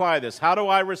I apply this? How do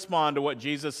I respond to what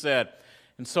Jesus said?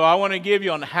 And so I want to give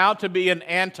you on how to be an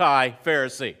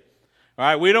anti-Pharisee. All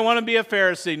right, we don't want to be a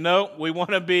Pharisee. No, we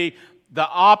want to be the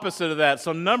opposite of that.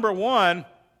 So number one,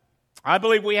 I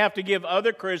believe we have to give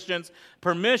other Christians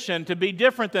permission to be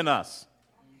different than us.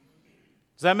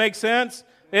 Does that make sense?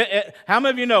 How many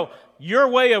of you know your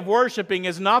way of worshiping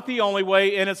is not the only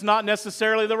way and it's not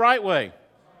necessarily the right way?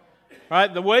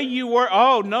 Right? The way you work,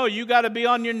 oh no, you got to be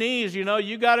on your knees, you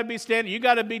got to be standing, you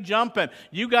got to be jumping,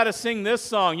 you got to sing this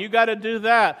song, you got to do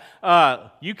that.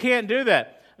 You can't do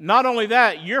that. Not only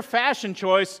that, your fashion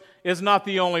choice is not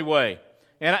the only way.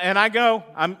 And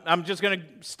I'm just going to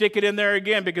stick it in there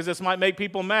again because this might make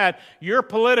people mad. Your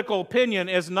political opinion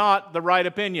is not the right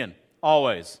opinion,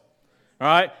 always. All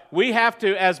right? We have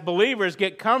to, as believers,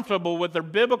 get comfortable with the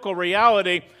biblical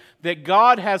reality that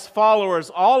God has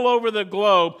followers all over the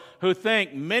globe who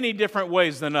think many different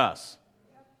ways than us.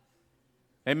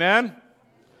 Amen?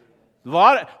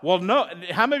 How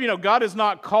many of you know God has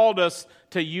not called us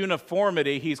to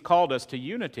uniformity, He's called us to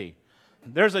unity.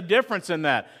 There's a difference in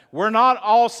that. We're not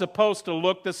all supposed to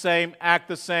look the same, act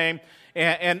the same,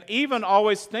 and even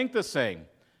always think the same,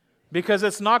 because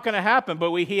it's not going to happen,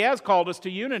 but He has called us to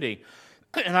unity.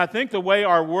 And I think the way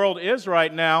our world is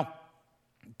right now,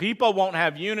 people won't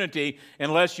have unity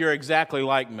unless you're exactly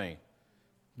like me.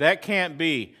 That can't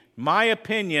be. My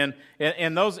opinion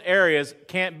in those areas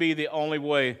can't be the only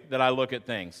way that I look at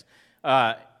things.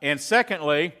 And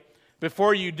secondly,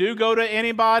 before you do go to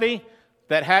anybody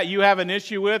that you have an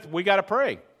issue with, we got to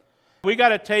pray. We got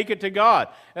to take it to God.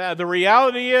 The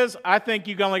reality is, I think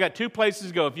you've only got two places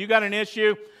to go. If you got an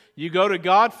issue, you go to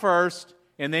God first,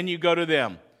 and then you go to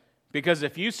them. Because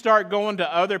if you start going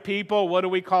to other people, what do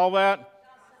we call that?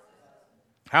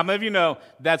 How many of you know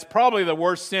that's probably the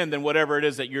worst sin than whatever it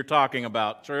is that you're talking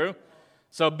about? True?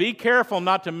 So be careful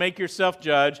not to make yourself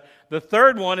judge. The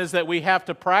third one is that we have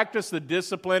to practice the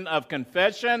discipline of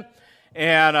confession.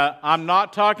 And I'm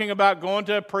not talking about going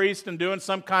to a priest and doing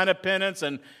some kind of penance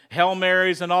and Hail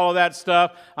Marys and all of that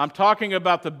stuff. I'm talking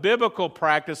about the biblical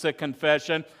practice of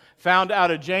confession found out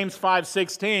of James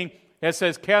 5:16. It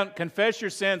says, confess your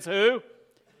sins, who?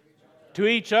 To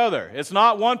each other. It's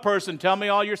not one person, tell me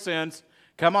all your sins.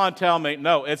 Come on, tell me.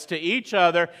 No, it's to each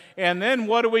other. And then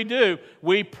what do?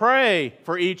 We pray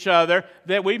for each other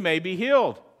that we may be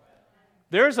healed.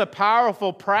 There's a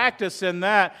powerful practice in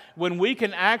that when we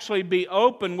can actually be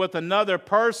open with another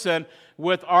person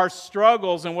with our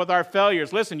struggles and with our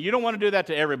failures. Listen, you don't want to do that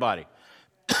to everybody.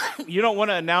 You don't want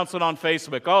to announce it on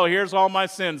Facebook. Oh, here's all my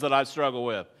sins that I struggle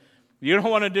with. You don't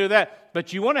want to do that.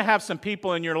 But you want to have some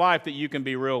people in your life that you can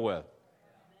be real with.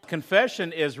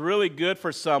 Confession is really good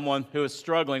for someone who is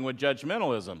struggling with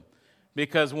judgmentalism.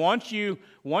 Because once you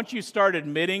start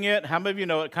admitting it, how many of you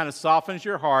know it kind of softens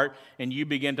your heart and you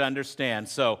begin to understand?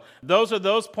 So those are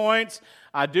those points.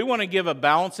 I do want to give a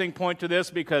balancing point to this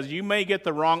because you may get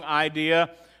the wrong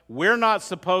idea. We're not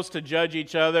supposed to judge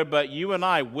each other, but you and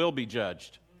I will be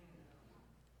judged.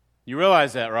 You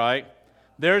realize that, right?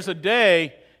 There's a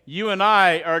day you and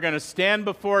I are going to stand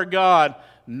before God.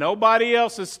 Nobody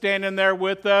else is standing there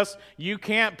with us. You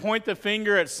can't point the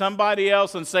finger at somebody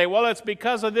else and say, well, it's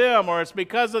because of them or it's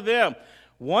because of them.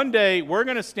 One day, we're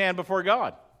going to stand before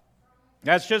God.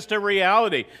 That's just a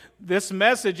reality. This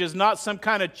message is not some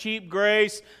kind of cheap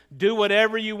grace, do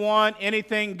whatever you want,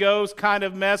 anything goes kind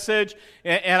of message.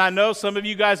 And I know some of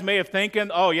you guys may have thinking,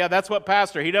 oh, yeah, that's what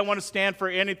Pastor, he doesn't want to stand for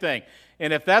anything.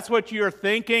 And if that's what you're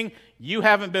thinking, you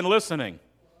haven't been listening.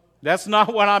 That's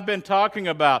not what I've been talking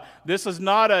about. This is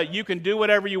not a you can do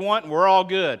whatever you want and we're all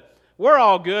good. We're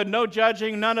all good, no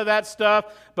judging, none of that stuff.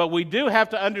 But we do have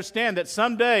to understand that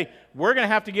someday we're going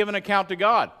to have to give an account to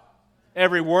God.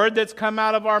 Every word that's come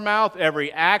out of our mouth,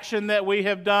 every action that we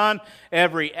have done,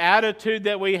 every attitude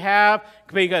that we have,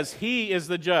 because He is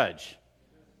the judge.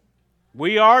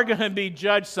 We are going to be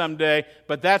judged someday,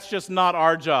 but that's just not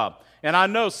our job. And I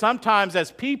know sometimes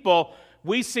as people,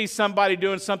 we see somebody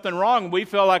doing something wrong, and we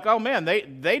feel like, oh man,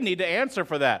 they need to answer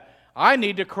for that. I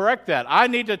need to correct that. I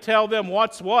need to tell them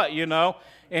what's what, you know.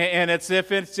 And it's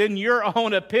if it's in your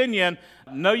own opinion,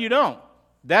 no, you don't.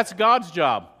 That's God's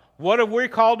job. What are we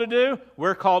called to do?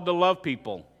 We're called to love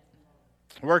people.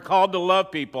 We're called to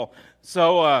love people.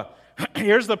 So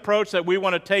here's the approach that we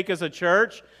want to take as a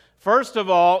church. First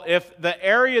of all, if the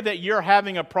area that you're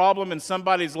having a problem in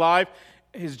somebody's life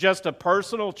is just a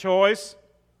personal choice,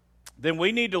 then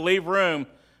we need to leave room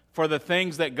for the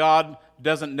things that God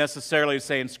doesn't necessarily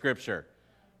say in Scripture.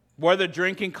 Whether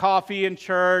drinking coffee in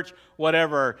church,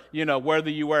 whatever, you know, whether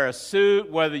you wear a suit,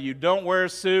 whether you don't wear a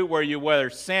suit, whether you wear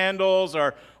sandals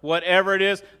or whatever it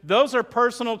is, those are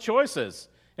personal choices.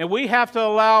 And we have to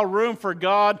allow room for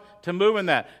God to move in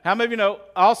that. How many of you know,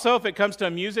 also, if it comes to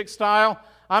a music style,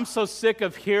 I'm so sick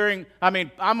of hearing,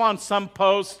 I'm on some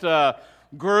post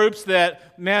groups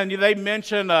that, man, they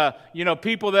mention,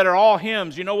 people that are all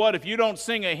hymns. You know what? If you don't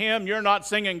sing a hymn, you're not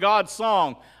singing God's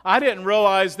song. I didn't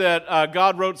realize that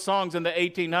God wrote songs in the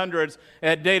 1800s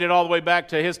that dated all the way back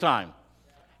to His time.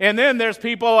 And then there's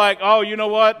people like, oh, you know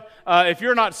what? If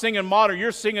you're not singing modern,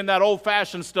 you're singing that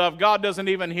old-fashioned stuff. God doesn't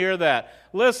even hear that.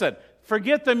 Listen,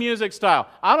 forget the music style.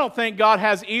 I don't think God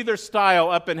has either style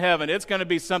up in heaven. It's going to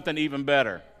be something even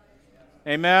better.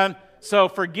 Amen? So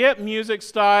forget music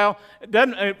style.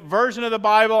 A version of the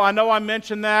Bible, I know I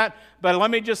mentioned that, but let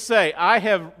me just say, I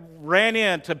have ran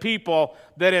into people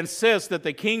that insist that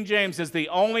the King James is the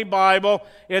only Bible.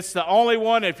 It's the only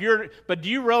one. But do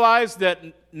you realize that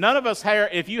none of us here,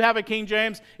 if you have a King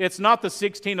James, it's not the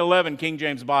 1611 King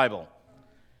James Bible.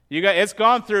 It's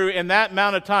gone through, in that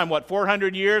amount of time,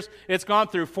 400 years? It's gone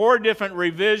through 4 different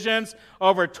revisions,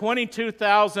 over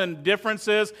 22,000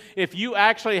 differences. If you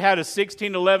actually had a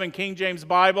 1611 King James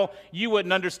Bible, you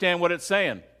wouldn't understand what it's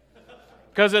saying.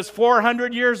 Because it's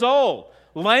 400 years old.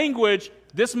 Language,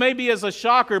 this may be as a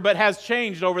shocker, but has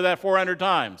changed over that 400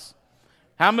 times.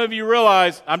 How many of you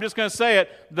realize, I'm just going to say it,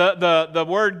 the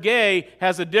word gay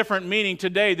has a different meaning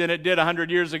today than it did 100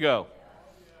 years ago?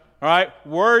 All right,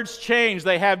 words change.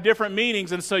 They have different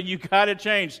meanings, and so you got to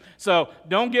change. So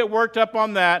don't get worked up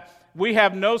on that. We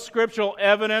have no scriptural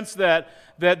evidence that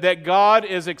God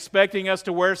is expecting us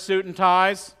to wear suit and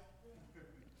ties.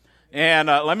 And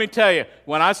let me tell you,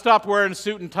 when I stopped wearing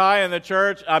suit and tie in the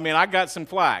church, I got some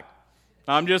flack.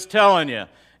 I'm just telling you.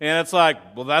 And it's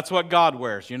like, well, that's what God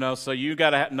wears, so you got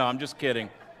to no, I'm just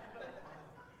kidding.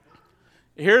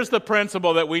 Here's the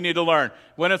principle that we need to learn.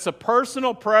 When it's a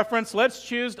personal preference, let's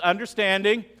choose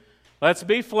understanding. Let's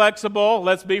be flexible,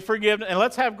 let's be forgiving, and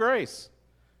let's have grace.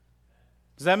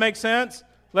 Does that make sense?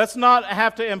 Let's not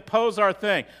have to impose our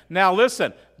thing. Now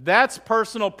listen, that's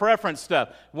personal preference stuff.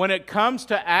 When it comes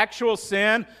to actual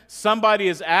sin, somebody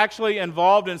is actually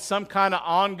involved in some kind of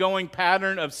ongoing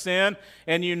pattern of sin,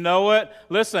 and you know it.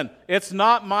 Listen, it's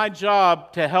not my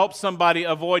job to help somebody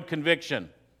avoid conviction.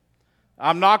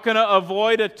 I'm not going to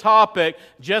avoid a topic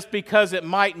just because it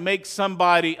might make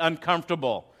somebody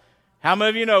uncomfortable. How many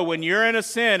of you know when you're in a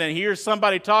sin and hear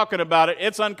somebody talking about it,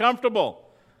 it's uncomfortable?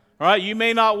 All right, you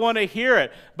may not want to hear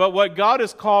it, but what God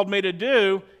has called me to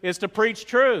do is to preach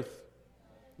truth.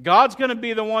 God's going to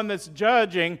be the one that's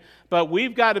judging, but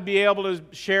we've got to be able to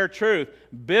share truth,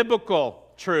 biblical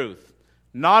truth,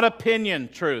 not opinion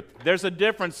truth. There's a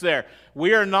difference there.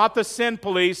 We are not the sin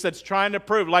police that's trying to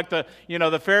prove, like the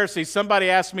Pharisees.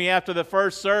 Somebody asked me after the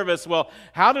first service, well,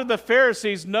 how did the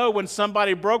Pharisees know when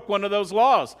somebody broke one of those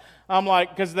laws? I'm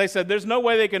like, because they said there's no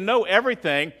way they can know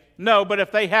everything. No, but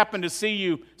if they happen to see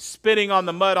you spitting on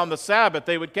the mud on the Sabbath,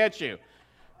 they would catch you.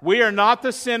 We are not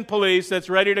the sin police that's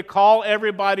ready to call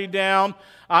everybody down.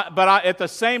 But at the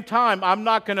same time, I'm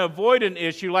not going to avoid an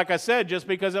issue, like I said, just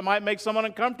because it might make someone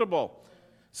uncomfortable.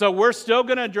 So we're still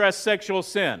going to address sexual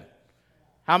sin.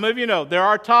 How many of you know there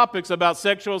are topics about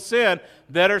sexual sin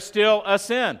that are still a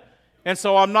sin? And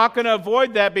so I'm not going to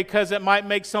avoid that because it might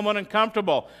make someone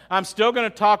uncomfortable. I'm still going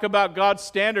to talk about God's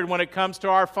standard when it comes to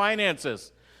our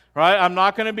finances. Right? I'm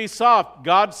not going to be soft.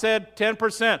 God said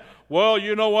 10%. Well,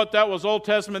 you know what? That was Old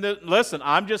Testament. Listen,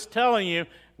 I'm just telling you,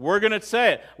 we're going to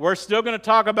say it. We're still going to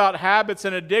talk about habits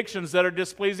and addictions that are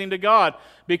displeasing to God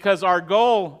because our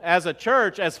goal as a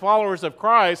church, as followers of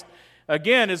Christ,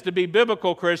 again, is to be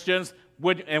biblical Christians.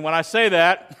 And when I say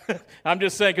that, I'm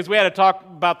just saying, because we had to talk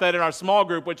about that in our small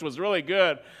group, which was really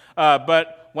good.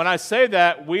 But when I say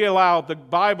that, we allow the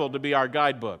Bible to be our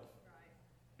guidebook,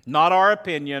 not our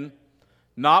opinion,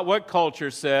 not what culture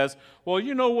says. Well,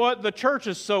 you know what? The church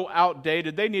is so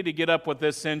outdated. They need to get up with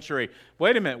this century.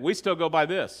 Wait a minute. We still go by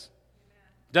this.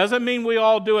 Doesn't mean we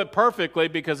all do it perfectly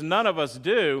because none of us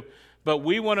do, but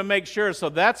we want to make sure. So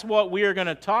that's what we are going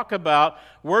to talk about.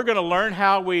 We're going to learn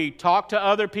how we talk to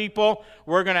other people.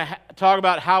 We're going to talk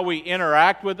about how we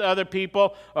interact with other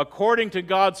people according to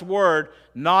God's word,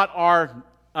 not our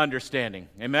understanding.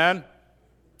 Amen?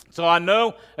 So I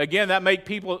know, again, that makes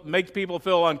people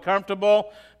feel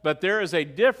uncomfortable, but there is a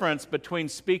difference between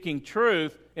speaking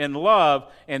truth in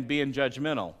love and being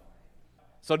judgmental.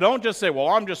 So don't just say, well,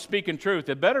 I'm just speaking truth.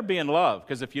 It better be in love,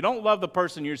 because if you don't love the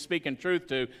person you're speaking truth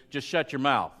to, just shut your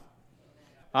mouth.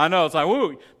 I know, it's like,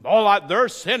 ooh, they're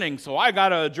sinning, so I got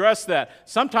to address that.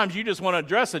 Sometimes you just want to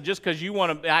address it just because you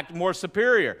want to act more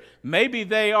superior. Maybe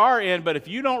they are in, but if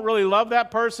you don't really love that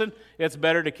person, it's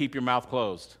better to keep your mouth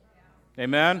closed.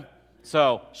 Amen?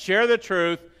 So, share the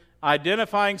truth,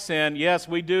 identifying sin. Yes,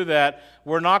 we do that.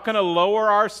 We're not going to lower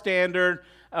our standard.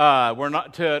 We're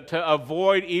not to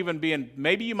avoid even being,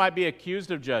 maybe you might be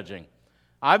accused of judging.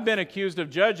 I've been accused of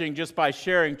judging just by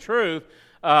sharing truth,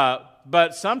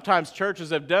 but sometimes churches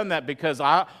have done that because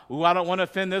I don't want to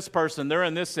offend this person. They're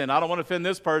in this sin. I don't want to offend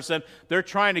this person. They're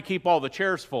trying to keep all the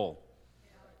chairs full.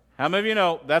 How many of you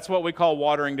know that's what we call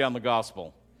watering down the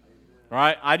gospel?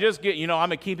 Right? I just I'm going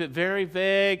to keep it very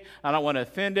vague. I don't want to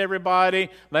offend everybody.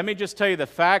 Let me just tell you, the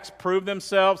facts prove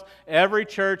themselves. Every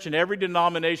church and every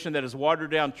denomination that has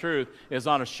watered down truth is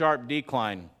on a sharp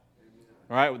decline.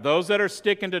 Right? Those that are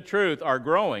sticking to truth are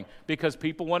growing because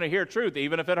people want to hear truth,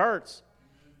 even if it hurts.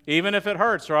 Even if it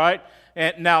hurts, right?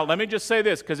 And now, let me just say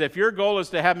this, because if your goal is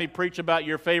to have me preach about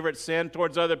your favorite sin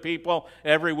towards other people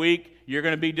every week, you're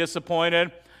going to be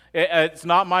disappointed. It's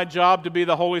not my job to be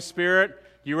the Holy Spirit.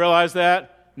 Do you realize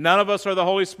that? None of us are the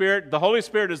Holy Spirit. The Holy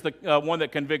Spirit is the one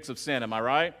that convicts of sin. Am I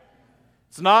right?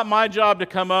 It's not my job to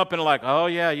come up and like, oh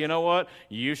yeah, you know what?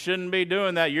 You shouldn't be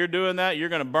doing that. You're doing that. You're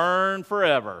going to burn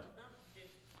forever.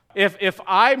 If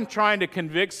I'm trying to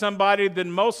convict somebody,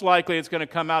 then most likely it's going to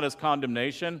come out as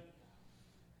condemnation.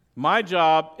 My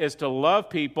job is to love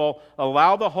people,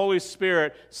 allow the Holy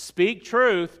Spirit, speak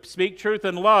truth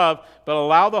in love, but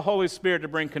allow the Holy Spirit to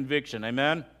bring conviction.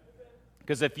 Amen?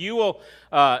 Because if you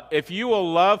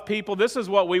will love people, this is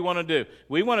what we want to do.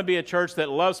 We want to be a church that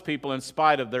loves people in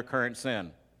spite of their current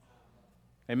sin.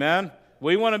 Amen?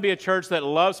 We want to be a church that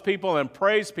loves people and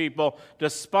praise people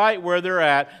despite where they're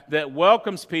at, that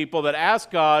welcomes people, that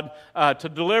asks God to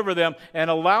deliver them, and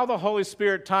allow the Holy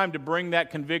Spirit time to bring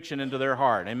that conviction into their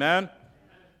heart. Amen?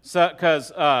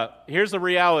 Because here's the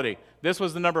reality. This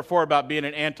was the number 4 about being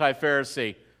an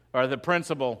anti-Pharisee, or the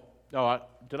principle. Oh,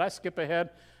 did I skip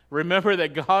ahead? Remember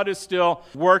that God is still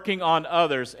working on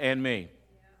others and me.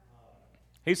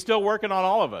 He's still working on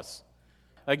all of us.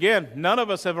 Again, none of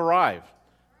us have arrived.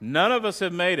 None of us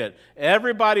have made it.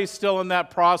 Everybody's still in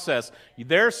that process.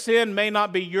 Their sin may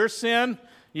not be your sin,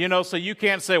 so you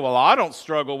can't say, well, I don't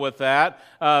struggle with that.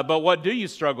 But what do you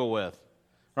struggle with?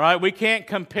 Right? We can't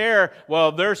compare,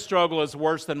 well, their struggle is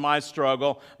worse than my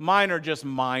struggle. Mine are just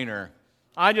minor.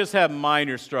 I just have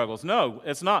minor struggles. No,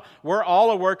 it's not. We're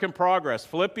all a work in progress.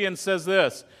 Philippians says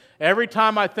this, every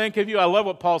time I think of you, I love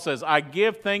what Paul says, I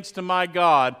give thanks to my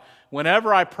God.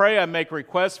 Whenever I pray, I make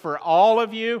requests for all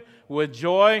of you with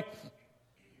joy,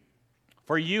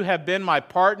 for you have been my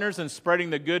partners in spreading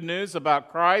the good news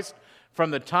about Christ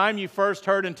from the time you first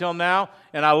heard until now.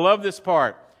 And I love this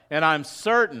part. And I'm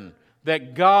certain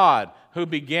that God, who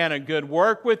began a good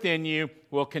work within you,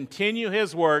 will continue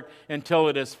His work until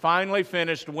it is finally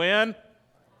finished. When?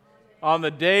 On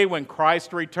the day when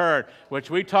Christ returned, which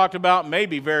we talked about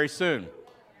maybe very soon.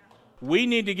 We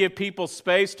need to give people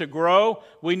space to grow.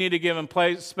 We need to give them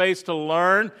space to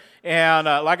learn. And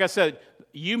like I said,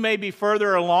 you may be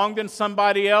further along than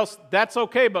somebody else. That's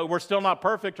okay, but we're still not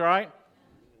perfect, right?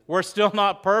 We're still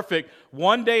not perfect.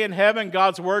 One day in heaven,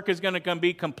 God's work is going to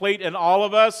be complete in all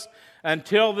of us.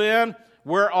 Until then,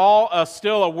 we're all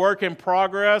still a work in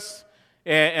progress.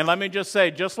 And let me just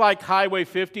say, just like Highway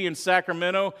 50 in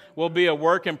Sacramento will be a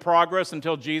work in progress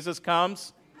until Jesus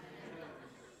comes.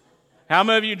 How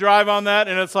many of you drive on that?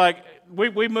 And it's like,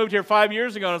 we moved here 5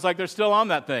 years ago, and it's like they're still on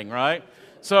that thing, right?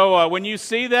 So when you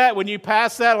see that, when you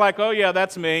pass that, like, oh yeah,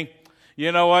 that's me.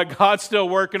 You know what? God's still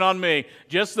working on me.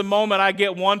 Just the moment I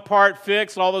get one part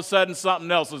fixed, all of a sudden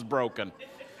something else is broken.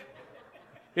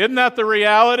 Isn't that the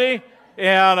reality?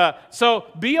 And so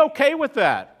be okay with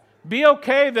that. Be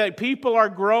okay that people are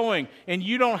growing and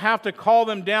you don't have to call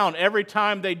them down every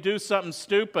time they do something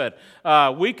stupid.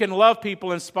 We can love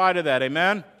people in spite of that.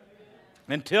 Amen?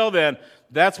 Until then,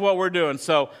 that's what we're doing.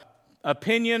 So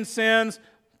opinion sins,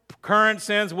 current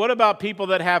sins. What about people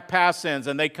that have past sins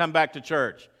and they come back to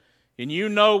church? And you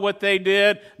know what they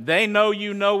did. They know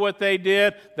you know what they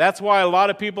did. That's why a lot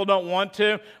of people don't want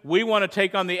to. We want to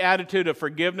take on the attitude of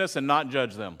forgiveness and not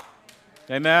judge them.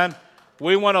 Amen?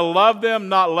 We want to love them,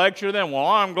 not lecture them. Well,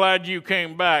 I'm glad you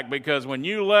came back because when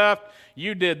you left,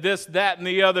 you did this, that, and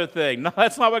the other thing. No,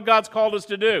 that's not what God's called us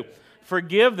to do.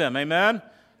 Forgive them. Amen?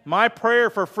 My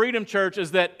prayer for Freedom Church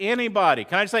is that anybody,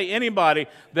 can I say anybody,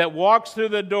 that walks through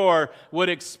the door would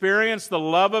experience the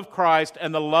love of Christ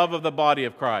and the love of the body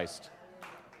of Christ.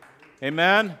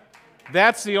 Amen?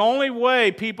 That's the only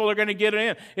way people are going to get it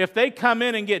in. If they come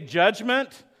in and get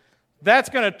judgment, that's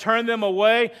going to turn them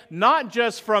away, not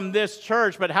just from this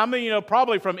church, but how many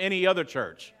probably from any other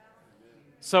church.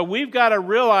 So we've got to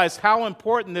realize how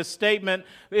important this statement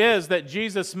is that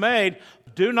Jesus made.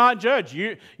 Do not judge.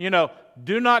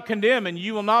 Do not condemn, and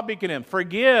you will not be condemned.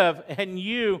 Forgive, and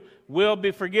you will be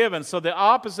forgiven. So the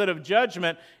opposite of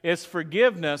judgment is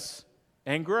forgiveness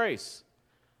and grace.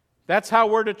 That's how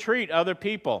we're to treat other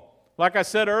people. Like I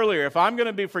said earlier, if I'm going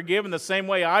to be forgiven the same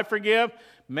way I forgive,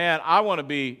 man, I want to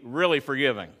be really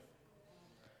forgiving.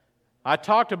 I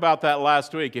talked about that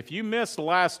last week. If you missed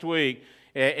last week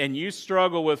and you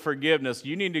struggle with forgiveness,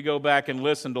 you need to go back and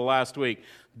listen to last week.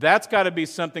 That's got to be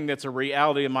something that's a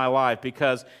reality in my life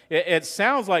because it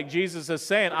sounds like Jesus is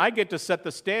saying, I get to set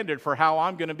the standard for how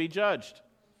I'm going to be judged.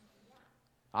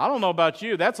 I don't know about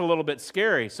you, that's a little bit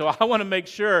scary. So I want to make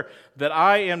sure that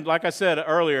I am, like I said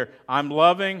earlier, I'm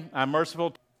loving, I'm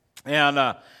merciful.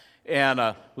 And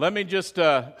let me just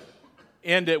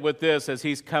end it with this as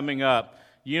he's coming up.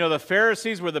 The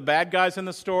Pharisees were the bad guys in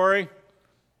the story.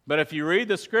 But if you read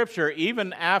the scripture,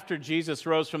 even after Jesus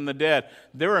rose from the dead,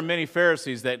 there were many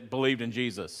Pharisees that believed in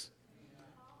Jesus.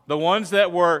 The ones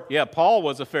that were, Paul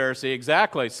was a Pharisee,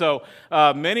 exactly. So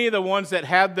many of the ones that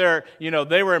had their,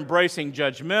 they were embracing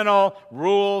judgmental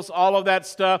rules, all of that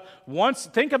stuff.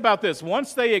 Think about this,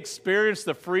 once they experienced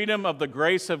the freedom of the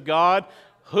grace of God,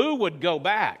 who would go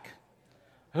back?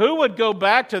 Who would go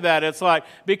back to that? It's like,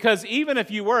 because even if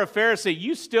you were a Pharisee,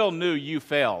 you still knew you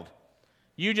failed.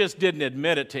 You just didn't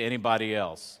admit it to anybody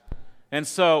else. And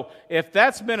so if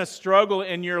that's been a struggle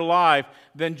in your life,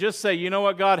 then just say, you know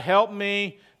what, God, help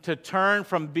me to turn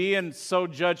from being so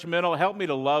judgmental. Help me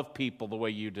to love people the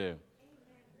way you do.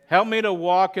 Help me to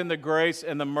walk in the grace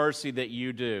and the mercy that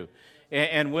you do.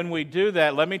 And when we do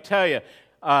that, let me tell you,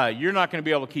 you're not going to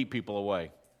be able to keep people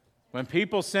away. When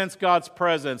people sense God's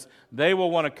presence, they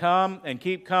will want to come and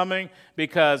keep coming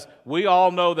because we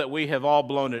all know that we have all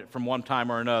blown it from one time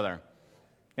or another.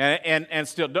 And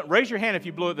still, raise your hand if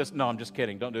you blew it this. No, I'm just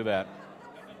kidding. Don't do that.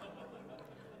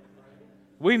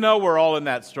 We know we're all in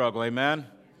that struggle, amen?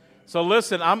 So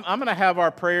listen, I'm going to have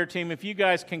our prayer team, if you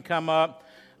guys can come up.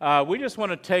 we just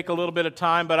want to take a little bit of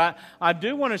time, but I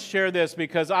do want to share this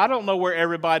because I don't know where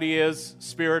everybody is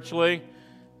spiritually.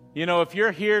 You know, if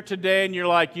you're here today and you're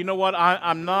like, you know what,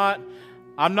 I'm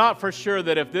not for sure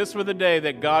that if this were the day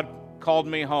that God called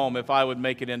me home, if I would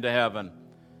make it into heaven.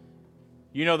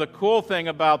 You know, the cool thing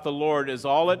about the Lord is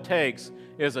all it takes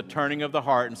is a turning of the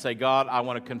heart and say, God, I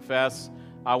want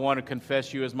to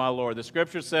confess you as my Lord. The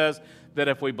Scripture says that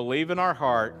if we believe in our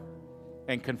heart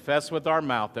and confess with our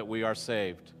mouth that we are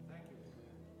saved.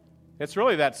 It's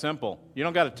really that simple. You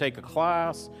don't got to take a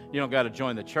class. You don't got to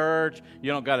join the church.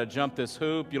 You don't got to jump this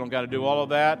hoop. You don't got to do all of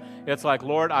that. It's like,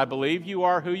 Lord, I believe you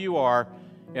are who you are,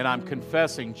 and I'm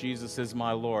confessing Jesus is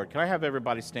my Lord. Can I have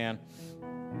everybody stand?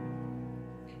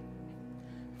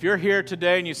 If you're here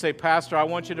today and you say, Pastor, I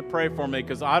want you to pray for me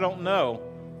because I don't know.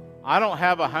 I don't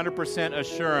have 100%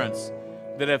 assurance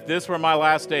that if this were my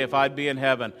last day, if I'd be in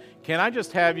heaven. Can I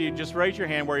just have you just raise your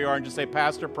hand where you are and just say,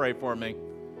 Pastor, pray for me.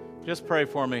 Just pray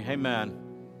for me. Amen.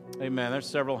 Amen. There's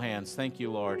several hands. Thank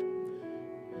you, Lord.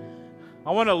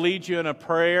 I want to lead you in a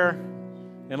prayer.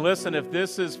 And listen, if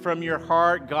this is from your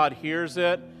heart, God hears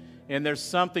it. And there's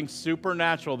something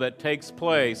supernatural that takes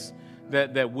place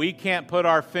that we can't put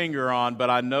our finger on, but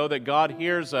I know that God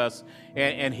hears us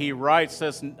and He writes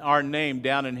our name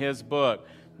down in His book.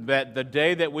 That the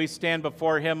day that we stand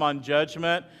before Him on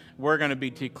judgment, we're going to be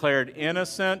declared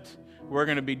innocent. We're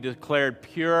going to be declared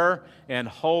pure and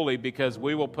holy because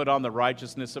we will put on the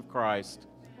righteousness of Christ.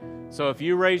 So if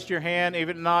you raised your hand,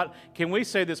 even not, can we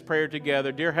say this prayer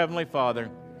together? Dear Heavenly Father,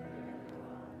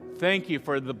 thank you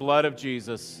for the blood of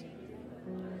Jesus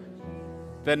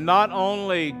that not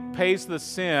only pays the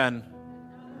sin,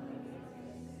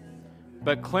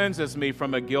 but cleanses me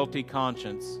from a guilty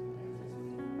conscience.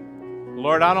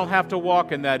 Lord, I don't have to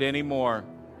walk in that anymore.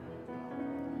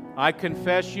 I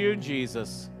confess you,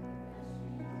 Jesus,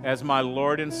 as my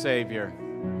Lord and Savior.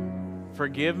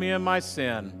 Forgive me of my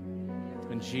sin.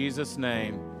 In Jesus'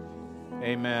 name,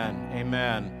 amen.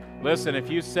 Amen. Listen, if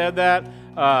you said that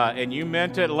and you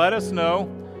meant it, let us know.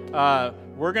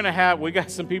 We got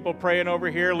some people praying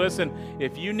over here. Listen,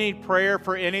 if you need prayer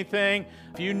for anything,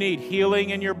 if you need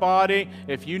healing in your body,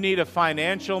 if you need a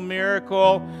financial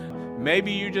miracle,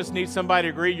 maybe you just need somebody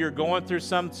to agree you're going through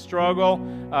some struggle,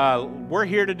 we're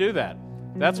here to do that.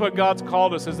 That's what God's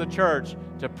called us as a church,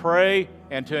 to pray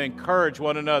and to encourage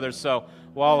one another. So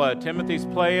while Timothy's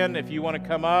playing, if you want to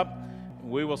come up,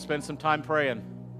 we will spend some time praying.